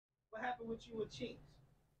happened with you and Chinks?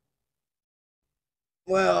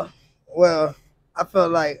 Well, I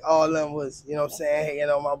felt like all of them was, you know what I'm saying, hanging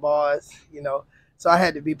on my bars, you know. So I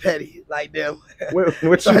had to be petty like them.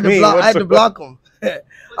 What So you mean? I had to block them.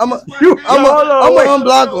 I'm gonna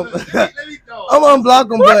unblock them. Let me go. I'm gonna unblock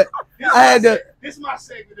them, but I had to. This is my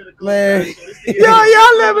segment of the Man. So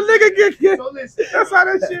Y'all let a nigga get. So listen, That's how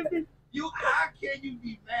that shit be. How can you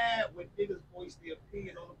be mad when niggas voice their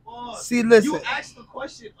opinion on the bar? See, listen. You ask the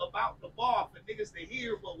question about the bar for niggas to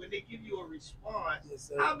hear, but when they give you a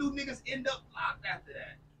response, how do niggas end up locked after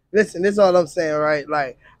that? Listen, this is all I'm saying, right?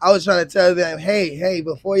 Like, I was trying to tell them, hey,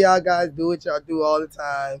 before y'all guys do what y'all do all the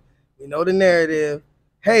time, you know the narrative.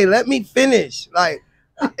 Hey, let me finish. Like,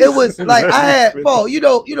 it was like I had Paul, you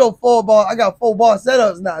know, 4 bar. I got 4 bar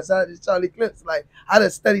setups now. So I just Charlie Clips. Like, I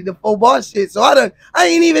done studied the 4 bar shit. So I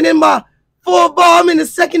ain't even in my 4 bar. I'm in the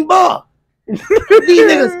 2nd bar. These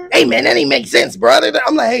niggas, hey man, that ain't make sense, brother.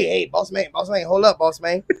 I'm like, hey, boss man, hold up, boss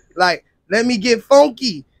man. Like, let me get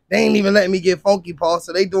funky. They ain't even letting me get funky, Paul.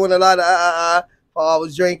 So they doing a lot of Paul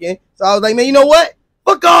was drinking. So I was like, man, you know what?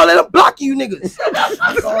 Fuck all that. I'm blocking you niggas.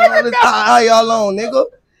 All this y'all on, nigga.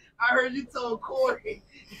 I heard you told Corey,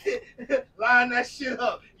 line that shit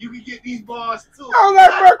up. You can get these bars too. I was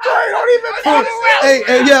like, bro, Corey, don't even talk about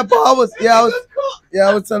Hey, yeah, Paul. I was telling.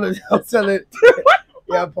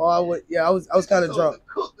 Yeah, Paul. I was kind of drunk.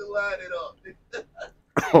 Cook to line it up.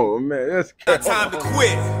 Oh man, that's not time to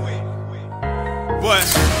quit. But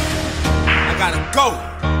I gotta go.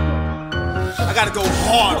 I gotta go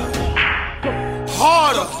harder.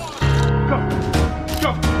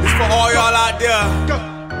 It's for all y'all out there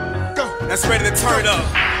that's ready to turn up.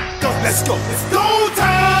 Let's go. It's go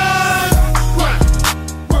time.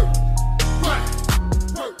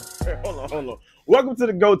 Hold on. Welcome to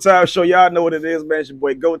the Go Time Show. Y'all know what it is, man. It's your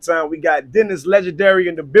boy Go Time. We got Dennis Legendary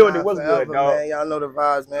in the building. What's forever, good, dog? Man. Y'all know the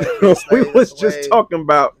vibes, man. We was just talking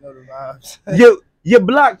about you know the vibes. You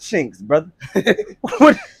block Chinks, brother.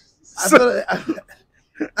 What? I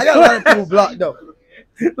got a lot of people blocked though.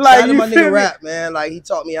 Like you my feel nigga me? Rap, man. Like he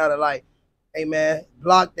taught me how to like, hey man,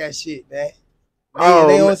 block that shit, man. Oh,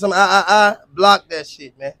 they on some block that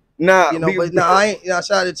shit, man. Nah, you know, I ain't.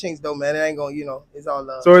 Shout out to Chinks though, man. It ain't gonna, it's all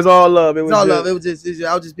love. So it's all love. It's all love. It was just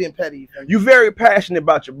I was just being petty. You very passionate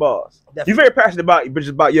about your bars. You're very passionate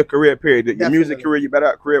about your career. Period. Your music career, your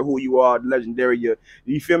better career, who you are, the legendary.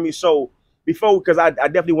 You feel me? So before, because I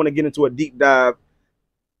definitely want to get into a deep dive.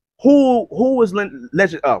 Who was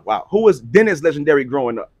legend? Oh wow, who was Dennis Legendary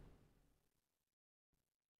growing up?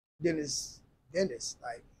 Dennis.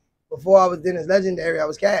 Like before I was Dennis Legendary, I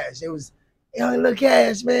was Cash. It was little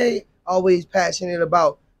Cash, man. Always passionate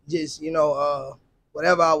about just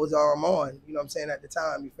whatever I was on. You know what I'm saying at the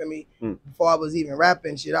time. You feel me? Before I was even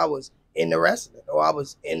rapping shit, I was in the wrestling, or I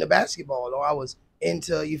was in the basketball, or I was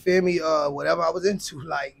into whatever I was into.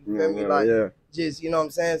 Like you feel me? Just you know what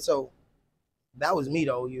I'm saying. So that was me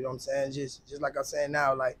though. You know what I'm saying? Just like I'm saying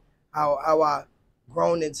now, like how I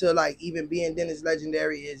grown into like even being Dennis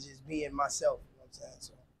Legendary is just being myself. You know what I'm saying?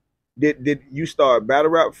 So did you start battle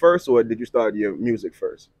rap first, or did you start your music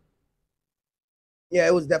first? Yeah,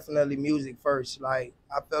 it was definitely music first. Like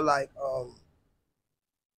I feel like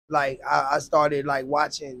I started like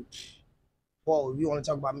watching. Whoa, if you want to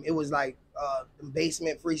talk about it was like the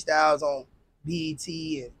basement freestyles on BET and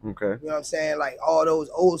you know what I'm saying, like all those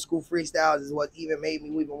old school freestyles is what even made me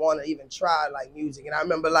even want to even try like music. And I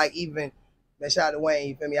remember like even shout out to Wayne,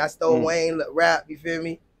 you feel me? I stole Wayne rap, you feel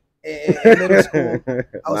me? In middle school,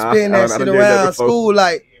 I was spinning that shit around school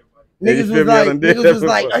like. Niggas was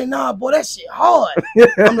like, hey, nah, boy, that shit hard.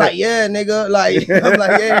 I'm like, yeah, nigga. Like, I'm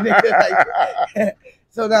like, yeah, nigga. Like,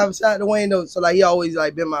 so now shout out to Wayne though. So like, he always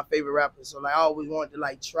like been my favorite rapper. So like, I always wanted to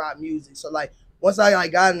like try music. So like, once I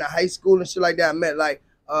like got into high school and shit like that, I met like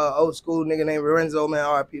old school nigga named Lorenzo, man.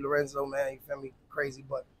 R.I.P. Lorenzo, man. You feel me? Crazy,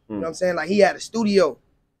 but you know what I'm saying? Like, he had a studio,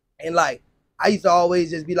 and like, I used to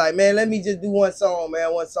always just be like, man, let me just do one song,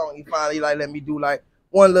 man. One song. He finally like let me do like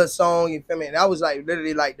one little song, you feel me? And that was like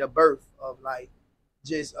literally like the birth of like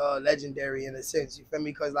just legendary in a sense, you feel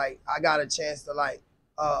me? Because like I got a chance to like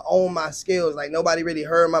own my skills. Like nobody really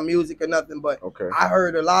heard my music or nothing, but I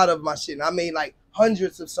heard a lot of my shit. And I made like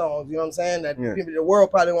hundreds of songs, you know what I'm saying? That people, the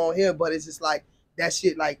world probably won't hear, but it's just like that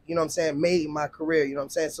shit, like, you know what I'm saying, made my career, you know what I'm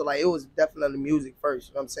saying? So like it was definitely music first,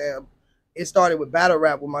 you know what I'm saying? It started with battle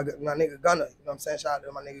rap with my nigga Gunna, you know what I'm saying? Shout out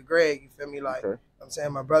to my nigga Greg, you feel me? Like, you know what I'm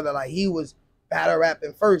saying? My brother, like, he was battle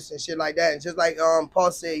rapping first and shit like that. And just like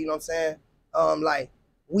Paul said, you know what I'm saying? Like,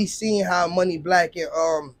 we seen how Money Black and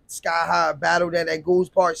Sky High battled at Grooves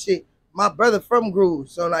Park shit. My brother from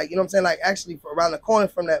Grooves. So like, you know what I'm saying? Like actually around the corner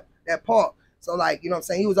from that park. So like, you know what I'm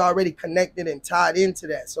saying, he was already connected and tied into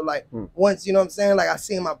that. So like once, you know what I'm saying, like I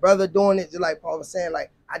seen my brother doing it, just like Paul was saying,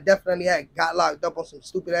 like I definitely got locked up on some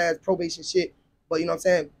stupid ass probation shit. But you know what I'm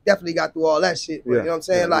saying, definitely got through all that shit. But you know what I'm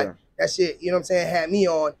saying, like that shit, you know what I'm saying, had me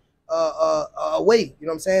on away. You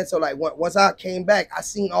know what I'm saying? So like once I came back, I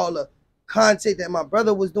seen all the content that my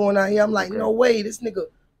brother was doing out here. I'm like, no way, this nigga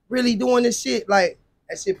really doing this shit. Like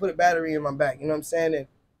that shit put a battery in my back. You know what I'm saying? And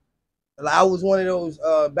like, I was one of those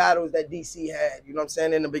battles that DC had, you know what I'm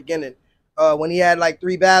saying, in the beginning. When he had like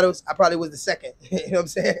 3 battles, I probably was the second, you know what I'm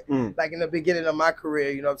saying? Like in the beginning of my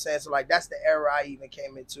career, you know what I'm saying? So like that's the era I even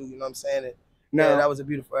came into, you know what I'm saying? And now, that was a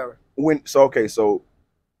beautiful era. So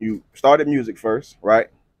you started music first, right?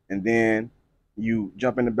 And then you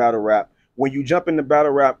jump into battle rap. When you jump into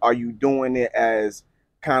battle rap, are you doing it as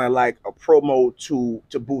kind of like a promo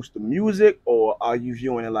to boost the music, or are you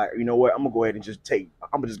viewing it like, you know what, I'm gonna go ahead and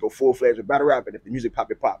I'm gonna just go full-fledged with battle rap, and if the music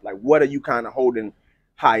pop, it pop? Like, what are you kind of holding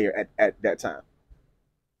higher at that time?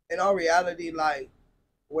 In all reality, like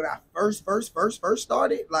when I first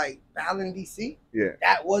started, like battling DC,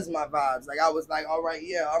 that was my vibes. Like I was like, all right,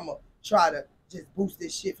 yeah, I'm gonna try to just boost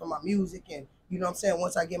this shit for my music, and you know what I'm saying,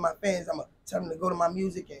 once I get my fans, I'm gonna tell them to go to my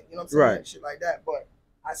music, and you know what I'm saying, shit like that. But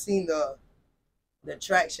I seen the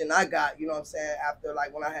traction I got, you know what I'm saying, after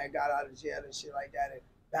like when I had got out of jail and shit like that and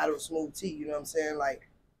battled Smooth T, you know what I'm saying, like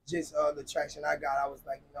just the traction I got, I was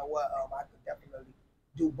like, you know what, I could definitely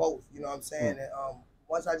do both, you know what I'm saying. And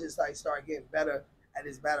once I just like started getting better at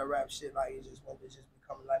this battle rap shit, like it just went to just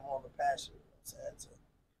becoming like more of a passion, you know what I'm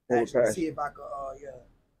saying, to actually see if I could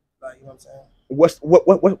like, you know what I'm saying. What's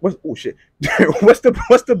oh shit. what's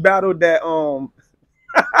the battle that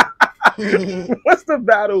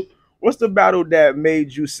What's the battle that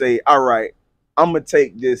made you say, all right, I'm going to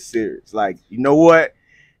take this serious? Like, you know what?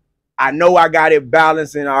 I know I got it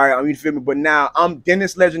balanced, and all right, I mean, you feel me? But now I'm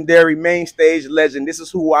Dennis Legendary, main stage legend. This is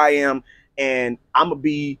who I am, and I'm going to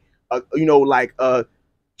be, you know, like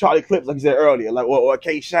Charlie Clips, like you said earlier, like or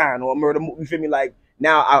K-Shine or Murder, you feel me? Like,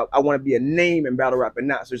 now I want to be a name in battle rap and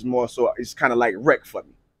not so it's more so it's kind of like wreck for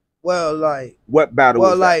me. Well, like what battle?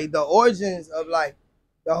 Well, like the origins of like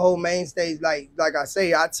the whole main stage, like I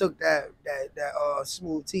say, I took that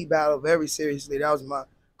Smooth T battle very seriously. That was my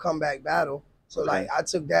comeback battle. So like I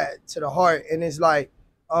took that to the heart, and it's like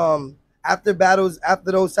after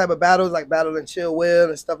those type of battles, like battling Chill Will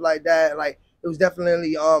and stuff like that, like it was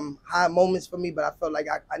definitely high moments for me. But I felt like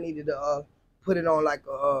I needed to put it on like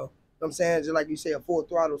a you know what I'm saying, just like you say, a full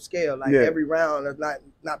throttle scale. Like every round,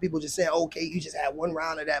 not people just saying, okay, you just had one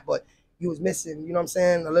round of that, but you was missing, you know what I'm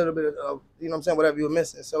saying, a little bit of, you know what I'm saying, whatever you were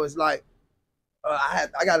missing. So it's like, I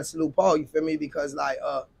got to salute Paul, you feel me? Because like,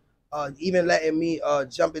 even letting me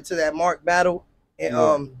jump into that Mark battle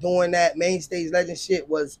and doing that main stage legend shit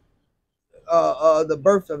was the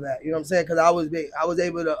birth of that, you know what I'm saying? Because I was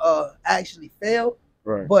able to actually fail,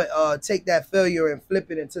 but take that failure and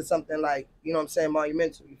flip it into something like, you know what I'm saying,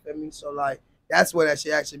 monumental, you feel me? So like, that's where that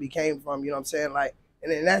shit actually became from, you know what I'm saying? Like,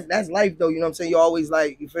 and then that's life though, you know what I'm saying? You always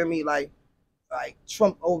like, you feel me, like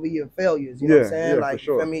trump over your failures, you know what I'm saying? Like, for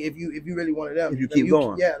sure. You feel me, if you really wanted them. If you keep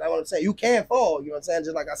going. Yeah, that's what I'm saying. You can fall, you know what I'm saying?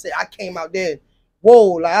 Just like I said, I came out there,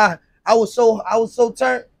 whoa, like I was so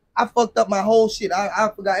turned, I fucked up my whole shit. I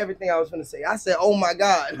forgot everything I was gonna say. I said, oh my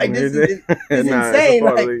God, like this is insane.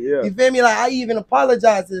 Like, you feel me? Like I even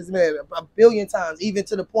apologized to this man a billion times, even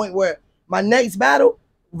to the point where my next battle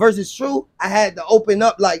versus True, I had to open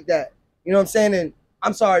up like that. You know what I'm saying? And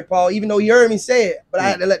I'm sorry, Paul, even though you heard me say it, but I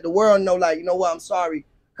had to let the world know, like, you know what, I'm sorry.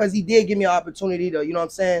 Because he did give me an opportunity to, you know what I'm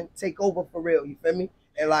saying, take over for real, you feel me?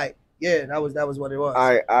 And like, yeah, that was what it was.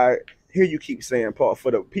 I hear you keep saying, Paul, for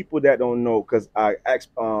the people that don't know, because I asked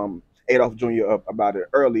Adolph Jr. about it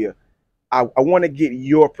earlier, I want to get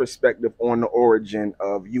your perspective on the origin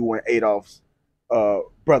of you and Adolph's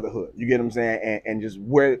brotherhood. You get what I'm saying? And just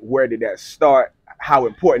where did that start? How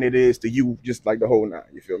important it is to you, just like the whole nine,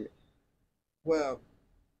 you feel me? Well,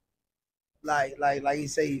 like you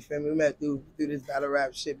say, you feel me? We met through this battle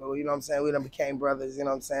rap shit, but you know what I'm saying? We done became brothers, you know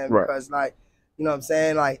what I'm saying? Right. Because like, you know what I'm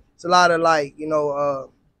saying? Like, it's a lot of like, you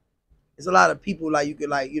know, it's a lot of people like you could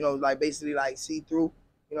like, you know, like basically like see through,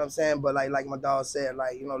 you know what I'm saying? But like my dog said,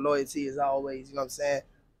 like, you know, loyalty is always, you know what I'm saying?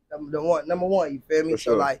 Number one, you feel me?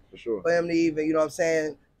 So like, for him to even, you know what I'm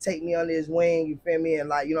saying, take me under his wing, you feel me? And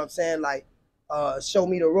like, you know what I'm saying? Like, show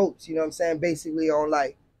me the ropes, you know what I'm saying? Basically on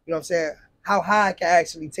like, you know what I'm saying? How high I can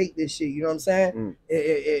actually take this shit, you know what I'm saying?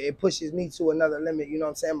 It pushes me to another limit, you know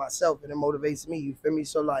what I'm saying, myself, and it motivates me, you feel me?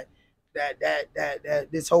 So like that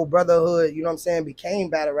this whole brotherhood, you know what I'm saying, became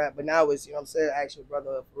battle rap, but now it's, you know what I'm saying, actual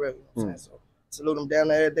brotherhood for real, you know what I'm saying? So salute them down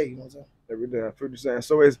there every day, you know what I'm saying? Every day, I feel you saying.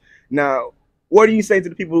 So it's now what do you say to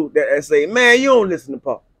the people that say, man, you don't listen to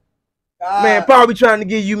Paul? Man, Paul be trying to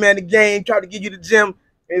give you, man, the game, try to give you the gym.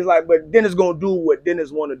 And it's like, but Dennis gonna do what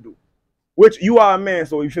Dennis want to do. Which you are a man,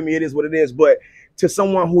 so you feel me, it is what it is. But to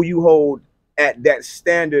someone who you hold at that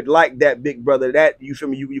standard, like that big brother, that you feel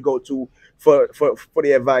me, you go to for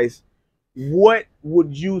the advice, what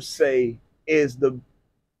would you say is the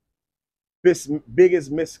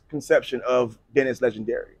biggest misconception of Dennis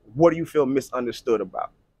Legendary? What do you feel misunderstood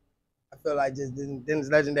about? I feel like just Dennis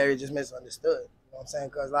Legendary just misunderstood. You know what I'm saying?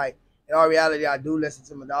 Because like in all reality, I do listen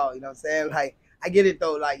to my dog. You know what I'm saying? Like I get it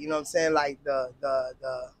though. Like you know what I'm saying? Like the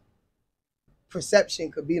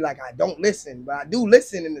perception could be like I don't listen, but I do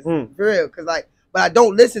listen in this for real. Cause like, but I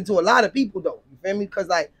don't listen to a lot of people though. You feel me? Cause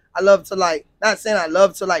like I love to like, not saying I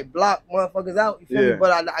love to like block motherfuckers out. You feel me?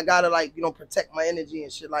 But I gotta like protect my energy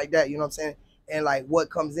and shit like that. You know what I'm saying? And like what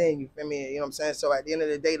comes in, you feel me? You know what I'm saying? So at the end of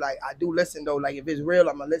the day, like I do listen though. Like if it's real,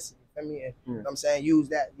 I'ma listen. You feel me? And, you know what I'm saying? Use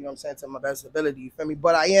that, you know what I'm saying, to my best ability. You feel me?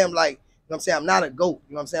 But I am like, you know what I'm saying? I'm not a goat.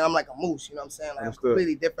 You know what I'm saying? I'm like a moose. You know what I'm saying? Like I'm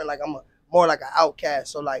completely different. Like I'm more like an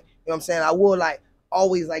outcast. So like, you know what I'm saying? I will like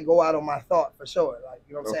always like go out on my thought for sure. Like,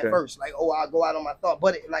 you know what I'm saying? First, like, I'll go out on my thought.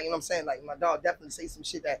 But like, you know what I'm saying? Like my dog definitely say some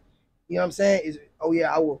shit that, you know what I'm saying? Is, oh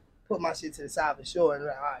yeah, I will put my shit to the side for sure. And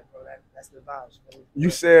like, all right, bro, that's the vibes. You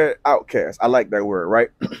said outcast. I like that word, right?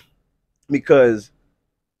 Because,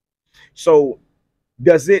 so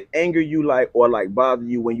does it anger you like, or like bother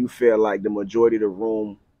you when you feel like the majority of the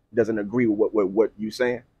room doesn't agree with what you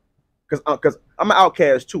saying? Because I'm an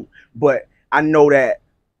outcast too, but I know that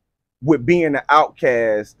with being an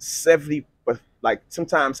outcast, 70, like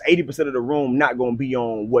sometimes 80% of the room not gonna be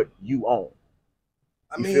on what you own.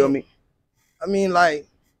 You feel me? I mean, like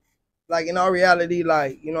in all reality,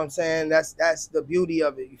 like, you know what I'm saying? That's the beauty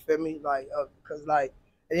of it. You feel me? Like, cause like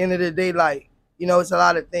at the end of the day, like, you know, it's a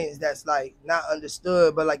lot of things that's like not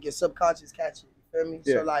understood, but like your subconscious catch it. You feel me?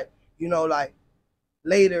 Yeah. So like, you know, like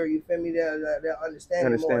later, you feel me? They'll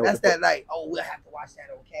understand more. That's that like, oh, we'll have to watch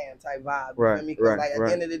that on cam type vibe. You feel me? Because like at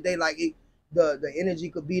the end of the day, like the energy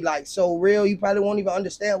could be like so real, you probably won't even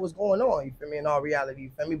understand what's going on. You feel me? In all reality,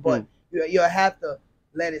 you feel me? But you'll have to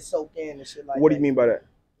let it soak in and shit like that. What do you mean by that?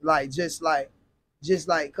 Like just like,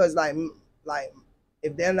 cause like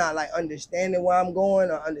if they're not like understanding where I'm going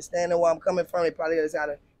or understanding where I'm coming from, they probably just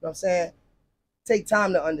gotta, you know what I'm saying? Take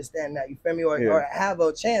time to understand that, you feel me? Or have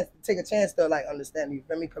a chance, take a chance to like understand, you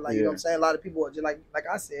feel me? Cause like, you know what I'm saying? A lot of people are just like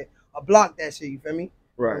I said, block that shit, you feel me?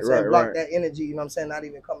 Right, you know what I'm saying? Block that energy, you know what I'm saying? Not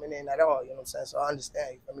even coming in at all, you know what I'm saying? So I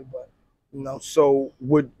understand, you feel me? But, you know. So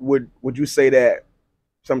would you say that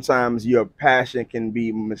sometimes your passion can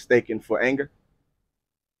be mistaken for anger?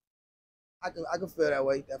 I can feel that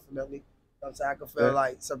way, definitely. You know what I'm saying? I can feel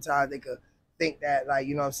like sometimes they could think that, like,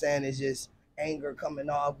 you know what I'm saying, it's just anger coming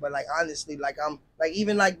off. But like honestly, like I'm like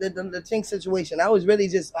even like the Tink situation, I was really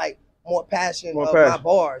just like more passionate of my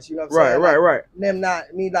bars, you know what I'm saying? Right. Them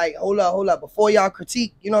not me like, hold up, before y'all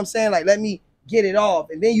critique, you know what I'm saying? Like let me get it off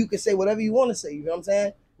and then you can say whatever you want to say, you know what I'm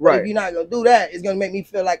saying? Right. But if you're not gonna do that, it's gonna make me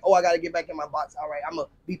feel like, oh, I gotta get back in my box. All right, I'm gonna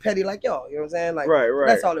be petty like y'all, you know what I'm saying? Like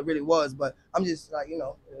that's all it really was. But I'm just like, you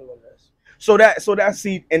know, what it is. So that's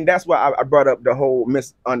see, and that's why I brought up the whole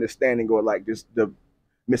misunderstanding or like just the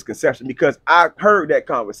misconception, because I heard that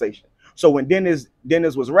conversation. So when Dennis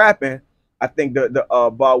was rapping, I think the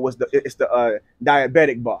bar was the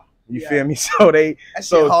diabetic bar. You feel me? So they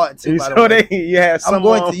hard too. I'm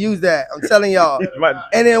going to use that. I'm telling y'all.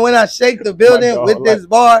 And then when I shake the building with this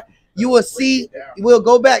bar, you will see. We'll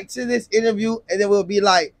go back to this interview, and then we'll be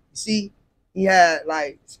like, see, he had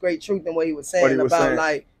like great truth in what he was saying about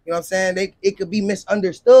like, you know what I'm saying? It could be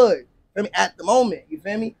misunderstood at the moment. You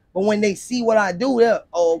feel me? But when they see what I do, they're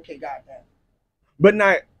okay, goddamn. But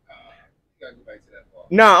not. You gotta go back to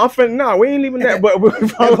that bar. We ain't leaving that. But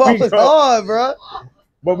that bar was hard, bro.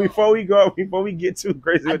 But before we get too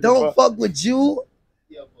crazy, I don't fuck with you.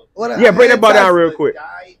 Break that bar down real quick.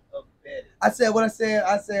 I said what I said.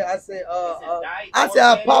 I said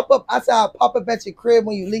I pop up at your crib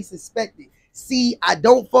when you least expect it. See, I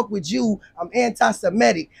don't fuck with you. I'm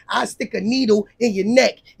anti-Semitic. I stick a needle in your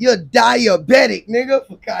neck. You're diabetic, nigga.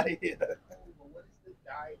 Fuck out of here.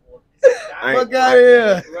 Fuck out of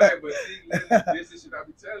here. Right, but see, this is shit I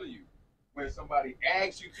be telling you. When somebody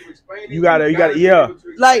asks you to explain it, you gotta,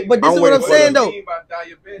 like, but this is what I'm saying though.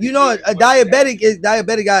 You know, a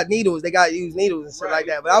diabetic got needles. They gotta use needles and shit like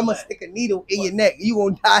that. But I'm gonna stick a needle in your neck. You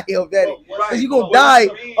gonna die diabetic. Cause you gonna die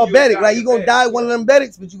diabetic. Like you gonna die one of them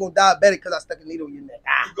bedics, but you gonna die diabetic because I stuck a needle in your neck.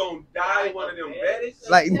 You gonna die one of them bedics?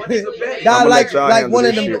 Like die like one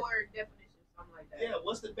of them. Yeah,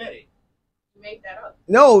 what's the bedic? Make that up.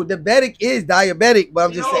 No, the bedic is diabetic, but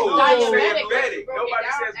I'm just saying. Diabetic. Nobody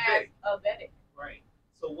says bedic.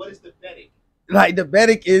 what is the Bedic? Like the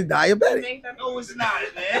Bedic is diabetic. No, it's not,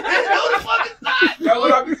 man. No, the fuck it's not.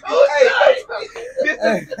 No,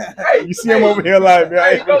 hey, you see him over here like, man,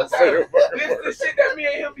 I ain't gonna say it. This the shit that me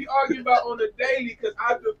and him be arguing about on the daily, because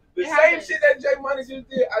I do the same shit that Jay Money just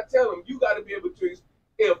did. I tell him, you got to be able to.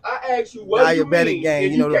 If I ask you what you mean, gang,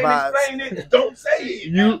 if you know the can't vibes. explain it, don't say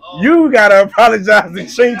it. You gotta apologize to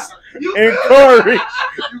Chinks and Corey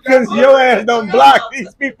because your ass don't block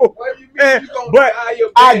these people. Man, but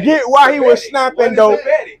I get why he was snapping though,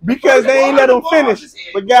 because they ain't let him finish.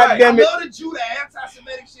 But goddamn it, I love the Jew, the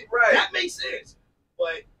anti-Semitic shit. Right. That makes sense.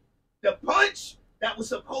 But the punch that was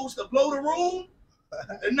supposed to blow the room,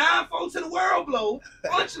 the 9-4 to the world blow,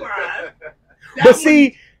 punchline. but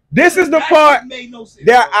see. This is the part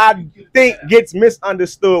that I think gets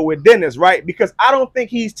misunderstood with Dennis, right? Because I don't think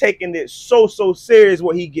he's taking it so serious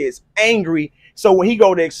when he gets angry. So when he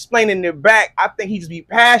go to explaining it back, I think he just be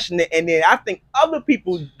passionate, and then I think other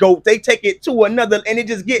people they take it to another, and it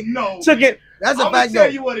just get took it. That's a fact. I'm gonna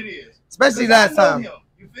tell you what it is. Especially last time. Him.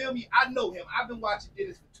 You feel me? I know him. I've been watching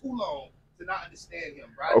Dennis for too long to not understand him,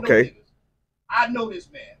 bro. I know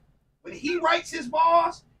this man. When he writes his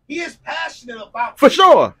bars, he is passionate about for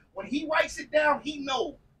sure. When he writes it down, he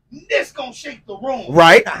know this gonna shake the room.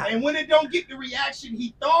 Right. And when it don't get the reaction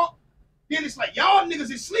he thought, then it's like, y'all niggas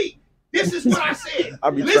is asleep. This is what I said.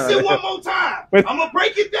 Listen one more time. I'm gonna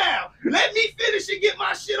break it down. Let me finish and get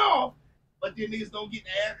my shit off. But then niggas don't get the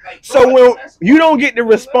ass like. So when you don't get the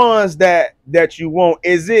response that you want,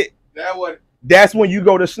 is it that's when you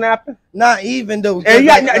go to snapping? Not even though. And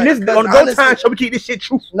this on the Go Time show, we keep this shit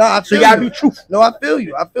truth. No, I feel so you gotta be truthful. No, I feel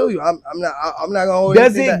you. I'm not gonna.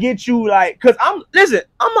 Does it get you like? Cause I'm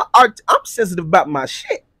sensitive about my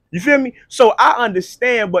shit. You feel me? So I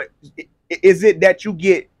understand, but is it that you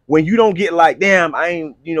get when you don't get like, damn, I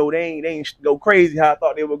ain't, they ain't go crazy how I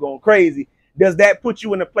thought they were going crazy? Does that put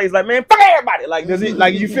you in a place like, man, fuck everybody? Like, does it,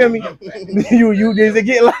 like, you feel me? Does it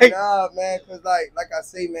get like? Nah, man, cause like I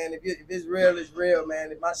say, man, if it's real, it's real,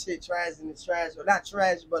 man. If my shit trash, then it's trash, or not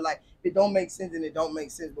trash, but like if it don't make sense, then it don't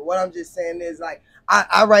make sense. But what I'm just saying is like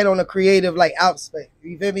I write on a creative like outspec.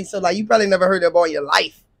 You feel me? So like you probably never heard that ball in your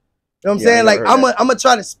life. You know what I'm saying? Like I'm gonna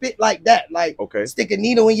try to spit like that, like stick a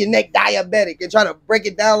needle in your neck, diabetic, and try to break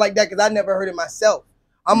it down like that, cause I never heard it myself.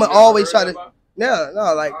 I'm gonna always try to. No,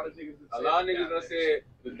 like a lot of niggas done said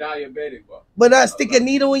the diabetic, but stick a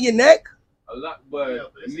needle in your neck. A lot,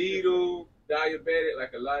 but needle, diabetic,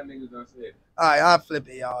 like a lot of niggas done said. All right, I'll flip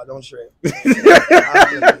it, y'all. Don't trip.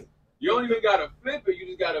 You don't even gotta flip it. You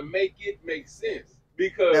just gotta make it make sense.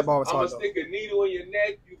 Because I'm gonna stick a needle in your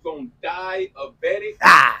neck, you gonna die diabetic.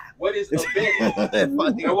 What is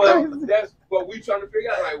diabetic? Well, that's what we trying to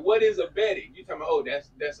figure out. Like, what is diabetic? You talking about? Oh, that's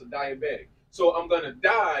a diabetic. So I'm gonna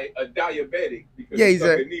die a diabetic because you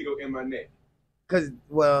stuck a needle in my neck. Because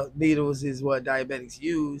needles is what diabetics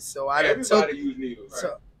use. So everybody use needles. Right?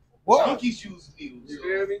 So, junkies use needles. You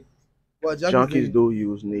hear me? Well, junkies do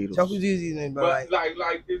use needles. Junkies use needles, but like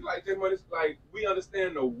it's like we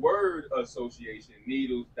understand the word association,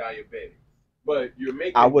 needles, diabetic. But you're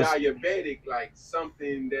making diabetic like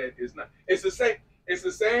something that is not. It's the same. It's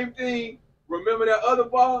the same thing. Remember that other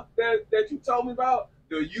bar that you told me about?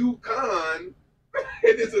 The Yukon,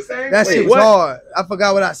 it is the same. That shit was hard. I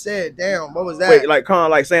forgot what I said. Damn, what was that? Wait, like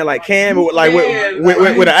con, like saying like can, like with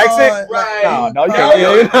an accent? Right. No, you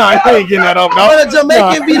ain't getting that up. No. But a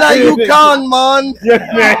Jamaican be like Yukon, man. Yeah,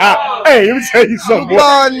 man. Hey, let me tell you something.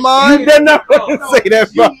 Yukon, man. You better not say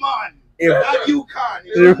that, bro.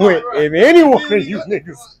 If any one of you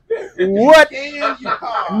niggas, what?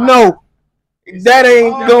 No, that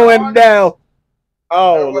ain't going down.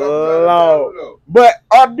 Oh Lord. But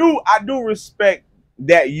I do respect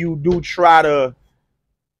that you do try to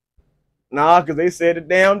because they said it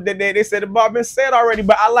down. They said the bar been said already,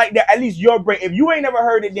 but I like that at least your brain. If you ain't never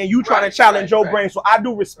heard it, then you trying to challenge your brain. So I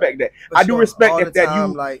do respect that. I do respect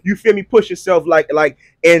that you feel me, push yourself like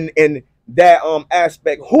in that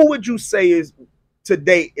aspect. Who would you say is to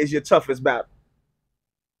date is your toughest battle?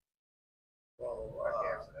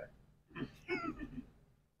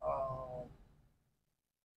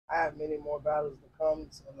 I have many more battles to come,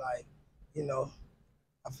 so like,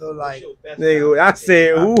 I feel like nigga, I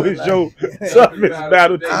said, who is your toughest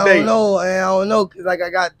battle today? I don't know, cause like I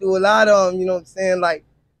got through a lot of them. You know what I'm saying? Like,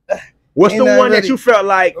 what's the one that you felt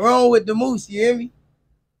like wrong with the Moose? You hear me?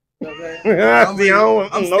 You know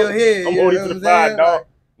what I'm still here. I'm holding to the side, dog.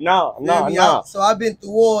 No. So I've been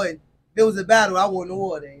through war, and if there was a battle, I won the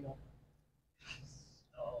war. There,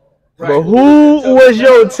 But who was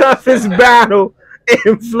your toughest battle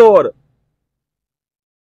in Florida?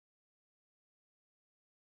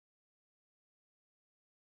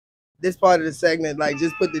 this part of the segment, like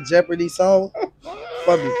just put the Jeopardy song.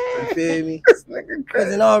 Fuck me, you feel me?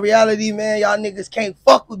 Because in all reality, man, y'all niggas can't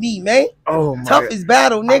fuck with me, man. Oh my toughest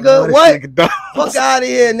battle, nigga. What? Fuck out of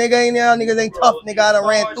here, nigga. Ain't y'all niggas ain't tough, nigga. I done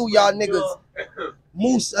ran through y'all niggas.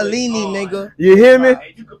 Mussolini, nigga. You hear me?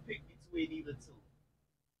 You can pick between either two.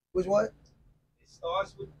 Which one? It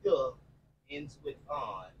starts with Dove, ends with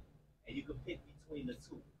On, and you can pick between the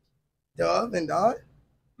two. Dove and Don?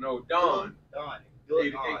 No, Don. Don.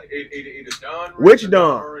 Either Don. Which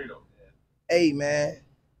Don? Hey, man.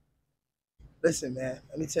 Listen, man.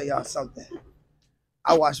 Let me tell y'all something.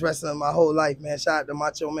 I watched wrestling my whole life, man. Shout out to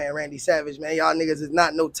Macho Man Randy Savage, man. Y'all niggas is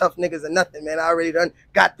not no tough niggas or nothing, man. I already done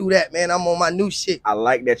got through that, man. I'm on my new shit. I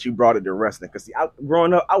like that you brought it to wrestling. Because, see,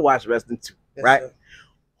 growing up, I watched wrestling too, Yes, right? sir.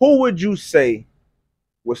 Who would you say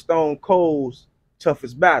was Stone Cold's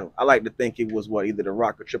toughest battle? I like to think it was, either The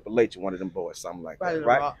Rock or Triple H, one of them boys, something like Probably that, The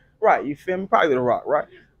right? Rock. Right, you feel me? Probably The Rock, right?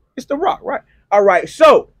 It's The Rock, right? All right,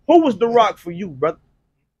 so who was The Rock for you, brother?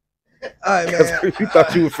 All right, man. You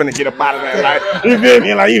thought you was finna get up out of there, like, you feel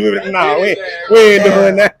me? Like, nah, we ain't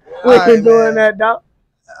doing that. We ain't doing that, dog.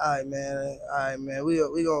 All right, man. We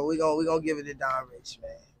gonna give it to Don Rich,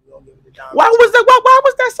 man. We gonna give it to Don. Why was that? Why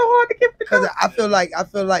was that so hard to give? Because I feel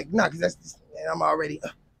like, nah, because that's just, man, I'm already. You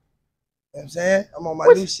know what I'm saying? I'm on my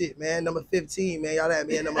new shit, man. Number 15, man. Y'all had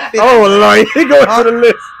me at number 50. Oh, Lord, he going to the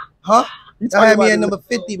list. Huh? Y'all had me at number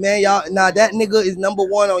 50, man. Y'all, nah, that nigga is number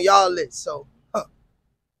 1 on y'all list. So, y'all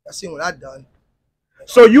see what I done.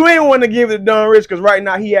 So you ain't want to give it to Don Rich because right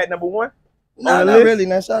now he at number 1? Nah, not really.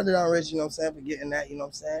 Now, shout out to Don Rich, you know what I'm saying, for getting that, you know what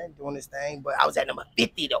I'm saying, doing this thing. But I was at number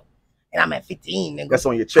 50, though. And I'm at 15, nigga. That's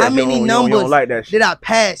on your chest. How many numbers you don't like that shit. did I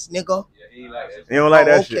pass, nigga? Yeah, he like that. You don't like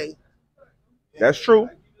that okay. shit. That's true.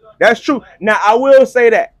 That's true. Now, I will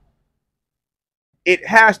say that it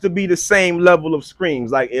has to be the same level of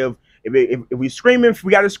screams. Like, if we screaming, if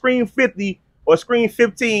we got to scream 50 or scream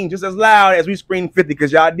 15 just as loud as we scream 50,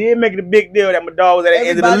 because y'all did make it a big deal that my dog was at the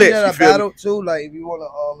end of the list. Everybody that I battled too, like if you want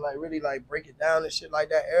to like really like break it down and shit like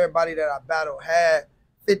that, everybody that I battled had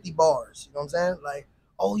 50 bars. You know what I'm saying? Like,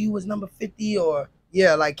 oh, you was number 50, or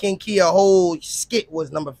yeah, like King Kia whole skit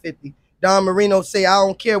was number 50. Don Marino say, I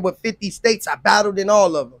don't care what 50 states, I battled in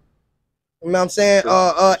all of them. You know what I'm saying?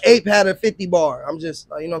 Ape had a 50 bar. I'm just,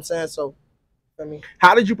 you know what I'm saying? So, I mean,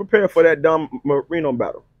 how did you prepare for that Don Marino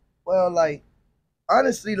battle? Well, like,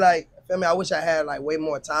 honestly, like, I mean, I wish I had like way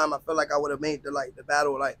more time. I feel like I would have made the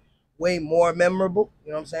battle like way more memorable. You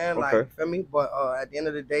know what I'm saying? Okay. Like, feel me? But at the end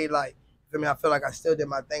of the day, like, feel me? I feel like I still did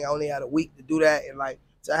my thing. I only had a week to do that, and like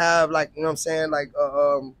to have like, you know what I'm saying, like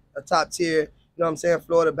a top tier, you know what I'm saying,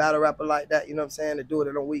 Florida battle rapper like that, you know what I'm saying, to do it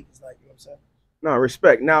in a week, it's like, you know what I'm saying. No,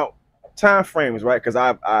 respect. Now, time frames, right? Because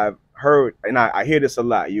I've heard, and I hear this a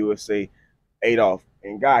lot. You would say Adolph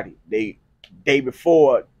and Gotti, they day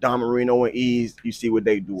before Don Marino and Ease, you see what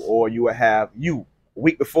they do, or you would have a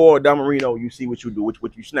week before Don Marino, you see what you do,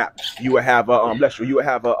 what you snap. You would have you would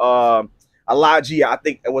have a Elijah, I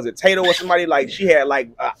think it was a Tato or somebody, like she had like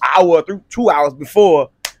an hour through 2 hours before,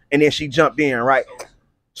 and then she jumped in, right?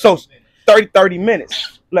 So 30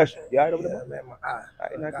 minutes. Bless you. You all right over there? Man, my eye. All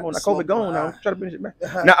right, now come on, now COVID gone now. Try to finish it, man.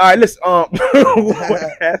 Now, all right, listen.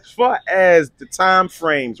 As far as the time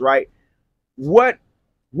frames, right? What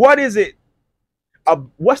is it?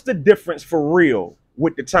 What's the difference for real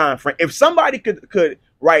with the time frame? If somebody could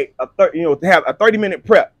write have a 30-minute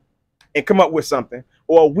prep and come up with something,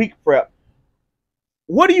 or a week prep,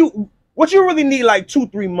 what you really need like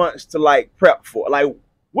 2-3 months to like prep for? Like,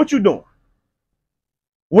 what you doing?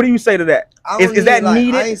 What do you say to that? Is that like,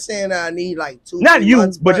 needed? I ain't saying that I need like 2 Not you,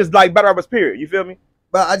 months, but just like battle rappers, period. You feel me?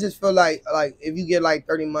 But I just feel like if you get like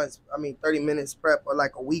 30 minutes prep, or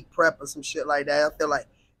like a week prep or some shit like that, I feel like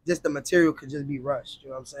just the material could just be rushed. You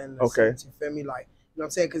know what I'm saying? Okay. You feel me? Like, you know what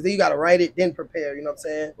I'm saying? Because then you got to write it, then prepare. You know what I'm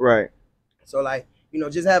saying? Right. So like, you know,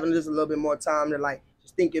 just having just a little bit more time to like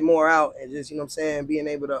just think it more out, and just, you know what I'm saying, being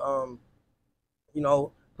able to you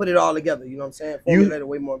know, put it all together. You know what I'm saying? Formulate it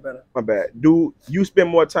way more better. My bad. Do you spend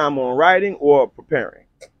more time on writing or preparing?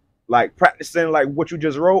 Like practicing like what you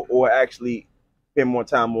just wrote, or actually spend more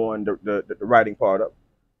time on the writing part of it?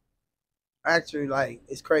 Actually, like,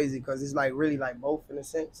 it's crazy because it's like really like both in a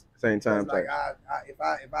sense. Same time. Like if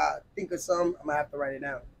I think of something, I'm gonna have to write it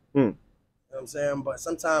down. You know what I'm saying? But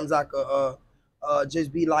sometimes I could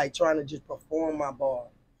just be like trying to just perform my bar.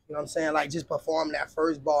 You know what I'm saying? Like just perform that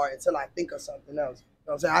first bar until I think of something else. You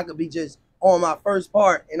know what I'm saying? I could be just on my first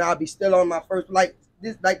part and I'll be still on my first, like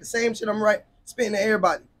this, like the same shit I'm spitting to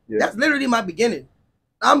everybody. Yeah. That's literally my beginning.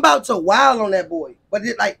 I'm about to wild on that boy, but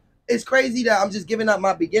it's crazy that I'm just giving up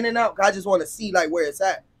my beginning out. I just want to see like where it's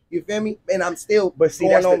at. You feel me? And I'm still. But see,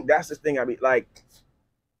 that's the thing. I mean, like,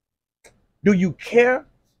 do you care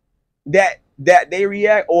that they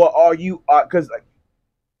react, or are you because like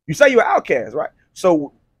you say you're an outcast, right?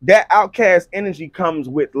 So that outcast energy comes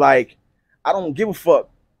with like, I don't give a fuck.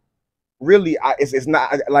 Really, it's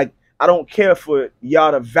not like I don't care for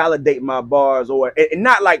y'all to validate my bars, or and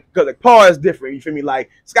not like because like par is different. You feel me? Like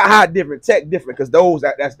Sky High different, Tech different, because those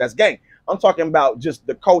that's gang. I'm talking about just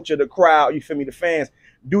the culture, the crowd. You feel me? The fans.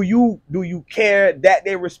 Do you care that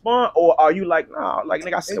they respond, or are you like, nah, like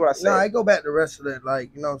nigga, I said what I said? No, I go back to the rest of it.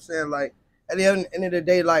 Like, you know what I'm saying? Like at the end of the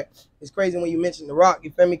day, like it's crazy when you mention The Rock.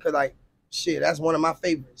 You feel me? Because like shit, that's one of my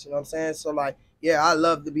favorites. You know what I'm saying? So like, yeah, I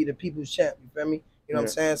love to be the people's champ. You feel me? You know what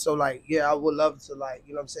I'm saying? So like, yeah, I would love to like,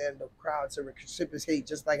 you know what I'm saying, the crowd to reciprocate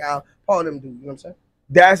just like how Paul them do. You know what I'm saying?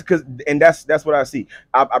 That's because, and that's what I see.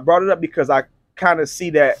 I brought it up because I kind of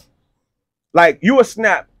see that, like you would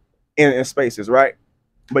snap in spaces, right?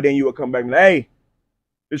 But then you would come back and like, hey,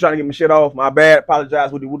 you're trying to get my shit off. My bad.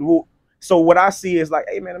 Apologize. So what I see is like,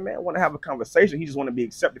 hey man, the man want to have a conversation. He just want to be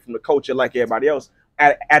accepted from the culture like everybody else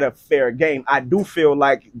at a fair game. I do feel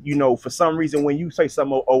like, you know, for some reason when you say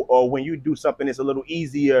something or when you do something, it's a little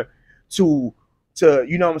easier to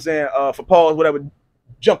you know what I'm saying, for pause, whatever,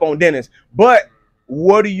 jump on Dennis. But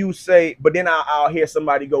what do you say? But then I'll hear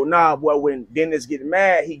somebody go, nah, well, when Dennis get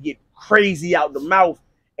mad, he get crazy out the mouth.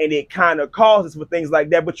 And it kind of causes for things like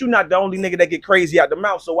that. But you're not the only nigga that get crazy out the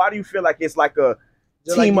mouth. So why do you feel like it's like a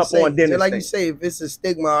team up on Dennis? Like you say, if it's a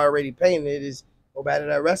stigma already painted, it's go back to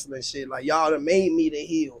that wrestling shit. Like y'all done made me the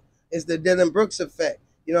heel. It's the Dylan Brooks effect.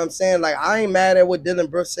 You know what I'm saying? Like I ain't mad at what Dylan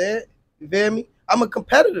Brooks said. You feel me? I'm a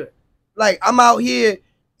competitor. Like I'm out here.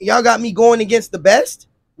 Y'all got me going against the best.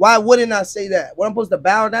 Why wouldn't I say that? What I'm supposed to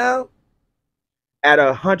bow down? At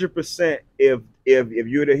 100%, if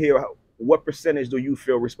you're the heel, what percentage do you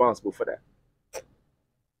feel responsible for that?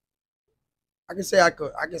 I can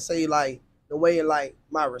say like the way like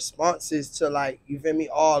my responses to like, you feel me,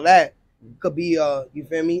 all that could be you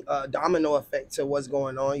feel me, a domino effect to what's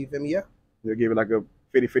going on. You feel me? Yeah. You'll give it like a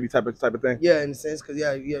 50-50 type of thing. Yeah, in a sense, because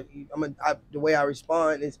the way I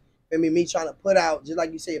respond is, feel me trying to put out, just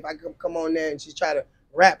like you say, if I come on there and just try to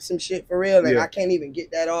rap some shit for real, like I can't even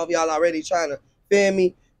get that off. Y'all already trying to, feel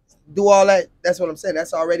me, do all that. That's what I'm saying.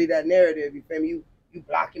 That's already that narrative. You feel me? You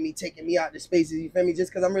blocking me, taking me out the spaces. You feel me?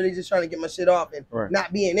 Just because I'm really just trying to get my shit off and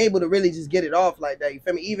not being able to really just get it off like that. You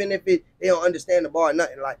feel me? Even if they don't understand the bar or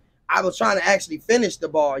nothing. Like I was trying to actually finish the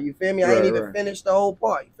bar. You feel me? I ain't even finished the whole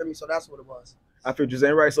part. You feel me? So that's what it was. I feel you're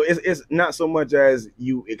saying, right. So it's not so much as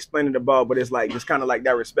you explaining the ball, but it's like just kind of like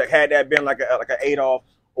that respect. Had that been like a Adolf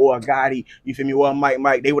or a Gotti, you feel me? Well,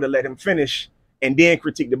 Mike, they would have let him finish and then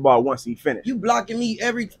critique the ball once he finished. You blocking me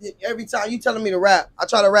every time. You telling me to rap. I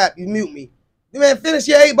try to rap. You mute me. Man, finish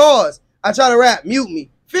your 8 bars. I try to rap. Mute me.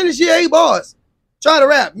 Finish your 8 bars. Try to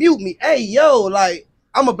rap. Mute me. Hey, yo, like,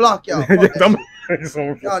 I'm going to block y'all. Y'all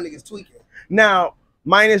niggas tweaking. Now,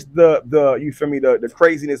 minus the you feel me, the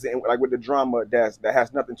craziness and like with the drama that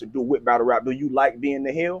has nothing to do with battle rap, do you like being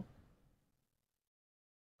the heel?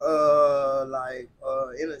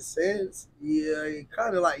 In a sense, yeah,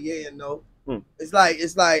 kind of like yeah and no. It's like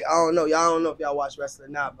I don't know. Y'all don't know if y'all watch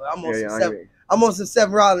wrestling now, but I'm on some Seth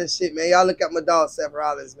Rollins shit, man. Y'all look at my dog Seth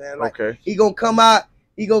Rollins, man. Like, he gonna come out,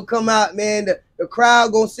 man. The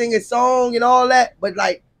crowd gonna sing his song and all that, but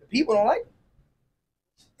like the people don't like it.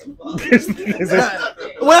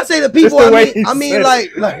 When I say the people, I mean like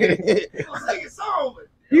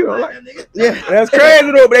you don't like it. Yeah, that's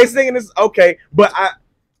crazy though. But they singing this but but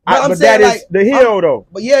that is like, the heel though.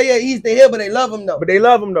 But yeah, he's the heel, but they love him though. They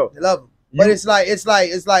love him. But it's like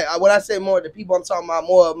what I say more, the people I'm talking about,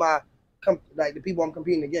 more of my like the people I'm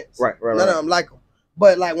competing against. Right. None of them like them.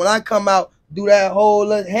 But like when I come out, do that whole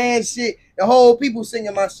hand shit, the whole people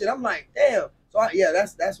singing my shit, I'm like, damn. So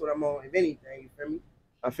that's what I'm on. If anything, you feel me?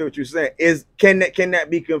 I feel what you're saying. Can that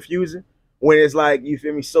be confusing when it's like, you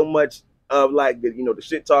feel me, so much of like the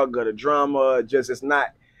shit talk or the drama, just it's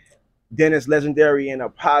not Dennis Legendary in a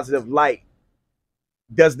positive light?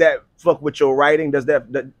 Does that fuck with your writing? Does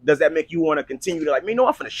that make you want to continue to like, I'm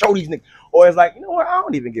finna show these niggas? Or it's like, you know what, I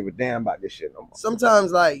don't even give a damn about this shit no more.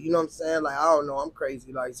 Sometimes, like, you know what I'm saying? Like, I don't know, I'm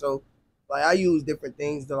crazy. Like, so, like, I use different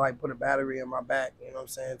things to, like, put a battery in my back, you know what I'm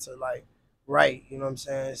saying? To, like, write, you know what I'm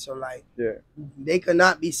saying? So, like, they could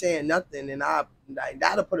not be saying nothing, and I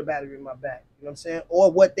gotta put a battery in my back, you know what I'm saying?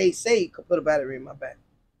 Or what they say could put a battery in my back.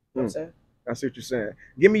 You know what I'm saying? I see what you're saying.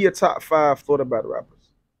 Give me your top 5 Florida battle rappers.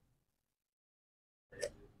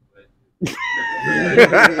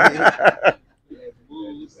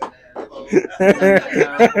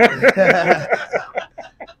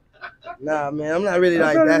 Nah, man, I'm not really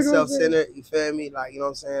like that self-centered, you feel me? Like, you know what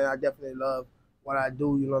I'm saying? I definitely love what I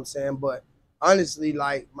do, you know what I'm saying? But honestly,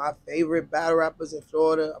 like, my favorite battle rappers in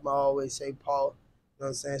Florida, I'm always say Paul. You know what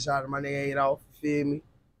I'm saying? Shout out to my nigga Adolf, feel me? You know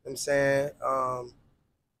what I'm saying?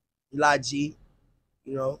 Eli G,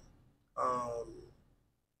 you know.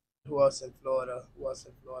 Who else in Florida? I'ma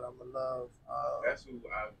love. That's who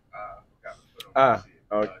I got to put on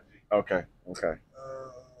my shit. Okay.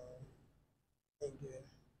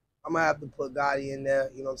 I'm gonna have to put Gotti in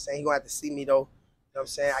there. You know what I'm saying? He gonna have to see me though. You know what I'm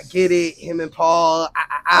saying? I get it. Him and Paul.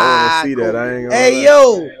 I wanna see that. I ain't gonna. Hey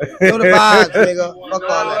yo, the vibes, nigga. Fuck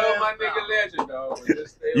all that. My nigga Legend, dog.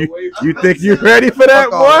 Just stay away from you think you ready for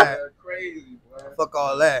that, boy? Crazy, boy. Fuck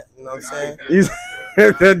all that. You know what I'm saying?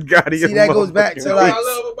 That Gotti. See, that goes back to like. I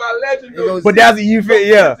love about Legend, though. But that's what you feel,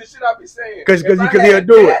 yeah. The shit I be saying. Because he'll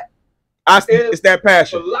do it. It's that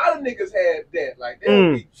passion. A lot of niggas had that. Like,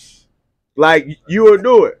 they'll be. Like, you will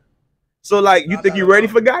do it. So, like, you think you ready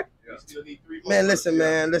for Gotti? Man, listen,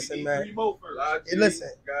 man. Listen. Gotti,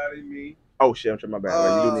 me. Oh, shit, I'm trying my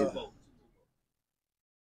bad. You do need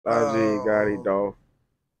Logic, Gotti, Dolph.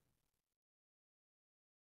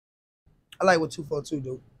 I like what 242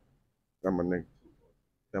 do. I'm a nigga.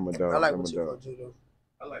 I'm a dog. I like what 242 do.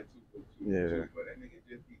 I like 242. Yeah. But that nigga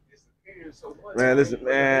just be disappearing so much. Man, listen,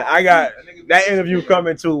 man. I got that interview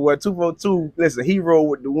coming too. Where 242, listen, he rolled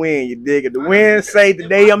with the wind. You dig it? The wind say,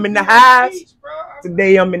 today I'm in the highs.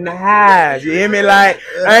 Today I'm in the highs. You hear me? Like,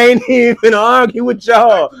 I ain't even argue with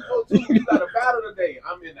y'all. You got a battle today.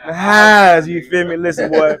 I'm in the highs. You feel me? Listen,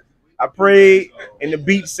 boy. I prayed, and the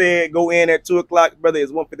beat said, "Go in at 2:00, brother.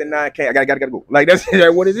 It's 1:59. I gotta go." Like that's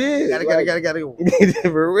what it is. Gotta go.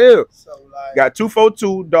 For real. So, like, got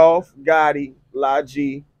 242, Dolph, Gotti,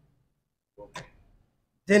 Logic.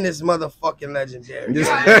 Then this motherfucking legendary.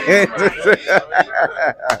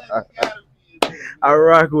 I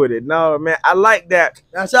rock with it. No, man, I like that.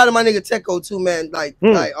 Now shout out to my nigga Techo too, man. Like,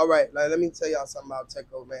 all right, like let me tell y'all something about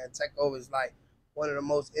Techo, man. Techo is like one of the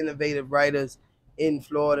most innovative writers in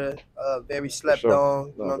Florida, very slept on.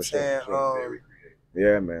 You know what I'm saying?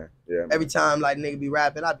 Yeah, man. Every time like nigga be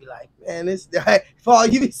rapping, I'd be like, man, this for all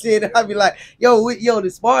you be saying, I'd be like, yo,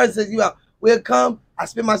 the spars says you out. We'll come. I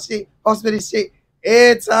spit my shit. I'll spit his shit.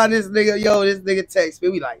 Every time this nigga text me,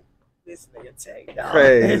 we like, this nigga text.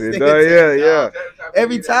 Crazy, yeah.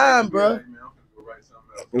 Every time, bro.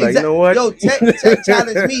 Like, you know what? Yo, Tech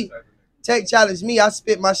challenged me. Tech challenged me. I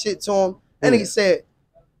spit my shit to him. That nigga said,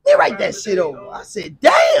 they write that shit over. I said,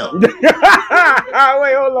 damn. Wait,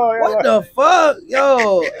 hold on. What the fuck?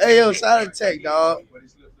 Yo. Hey, yo, shout out to Tech, dog.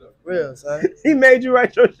 Real, son. He made you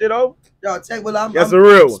write your shit over? Yo, Tech, well, I'm a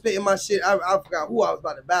real one. Spitting my shit. I forgot who I was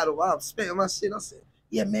about to battle. I was spitting my shit. I said,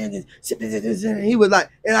 yeah, man. He was like,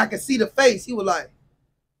 and I could see the face. He was like,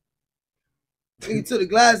 he took the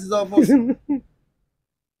glasses off.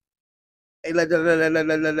 Hey,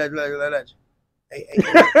 Hey,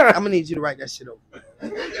 I'm gonna need you to write that shit over.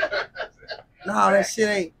 Nah, that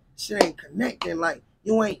shit ain't connecting. Like,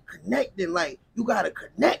 you ain't connecting. Like, you gotta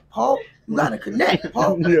connect, Paul. You gotta connect,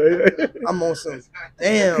 Paul. Yeah. I'm on some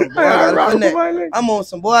damn, boy, I gotta connect. I'm on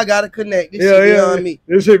some boy, I gotta connect. This shit be on me.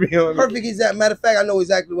 This shit be on me. Perfect exact. Matter of fact, I know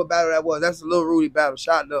exactly what battle that was. That's a Lil Rudy battle.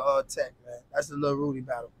 Shout out to Tech, man. That's a Lil Rudy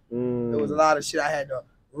battle. There was a lot of shit I had to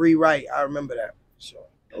rewrite. I remember that. Sure.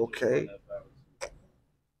 Okay.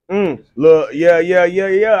 Look, yeah.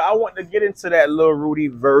 I want to get into that Lil Rudy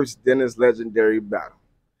versus Dennis legendary battle.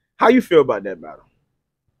 How you feel about that battle?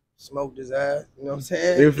 Smoked his ass. You know what I'm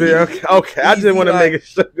saying? You feel okay? I just want to make it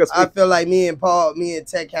sure. I feel like me and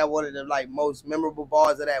Tech had one of the like most memorable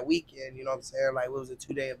bars of that weekend. You know what I'm saying? Like, it was a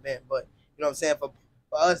 2-day event, but you know what I'm saying? For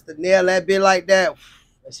us to nail that bit like that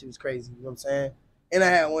shit was crazy. You know what I'm saying? And I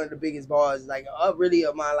had one of the biggest bars, like really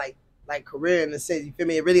of my like career in the sense. You feel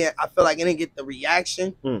me? It really, I feel like I didn't get the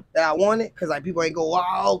reaction that I wanted because like people ain't go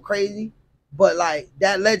wow crazy, but like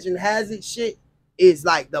that legend has it shit is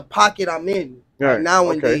like the pocket I'm in. Right.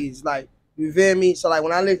 Nowadays, like, you feel me? So like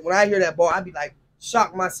when I hear that bar, I be like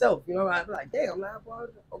shocked myself. You know, I be like, damn, that bar.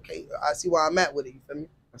 Okay, I see where I'm at with it. You feel me?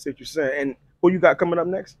 I see what you're saying. And who you got coming up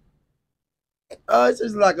next? It's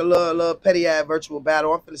just like a little petty ass virtual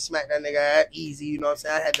battle. I'm finna smack that nigga at easy. You know what I'm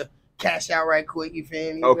saying? I had to cash out right quick. You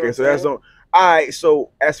feel me? Okay, so that's on. All right. So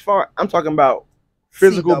as far I'm talking about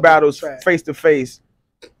physical battles, face to face.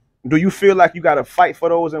 Do you feel like you got to fight for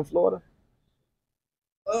those in Florida?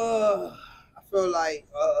 I feel like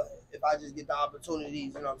if I just get the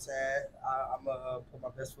opportunities, you know what I'm saying, I'm gonna put my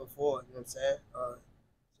best foot forward, you know what I'm saying?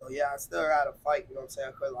 So yeah, I still gotta fight, you know what I'm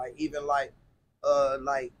saying? Cause like even like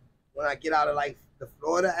when I get out of like the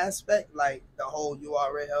Florida aspect, like the whole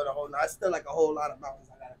URL, the whole, I still like a whole lot of mountains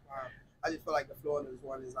I gotta climb. I just feel like the Florida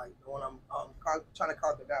one is like the one I'm trying to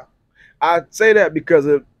conquer down. I say that because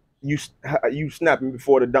of you snapping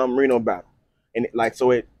before the Don Marino battle. and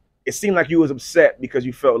it seemed like you was upset because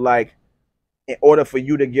you felt like in order for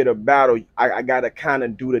you to get a battle, I gotta kind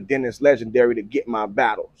of do the Dennis Legendary to get my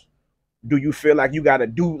battles. Do you feel like you gotta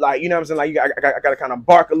do like, you know what I'm saying? Like I gotta kind of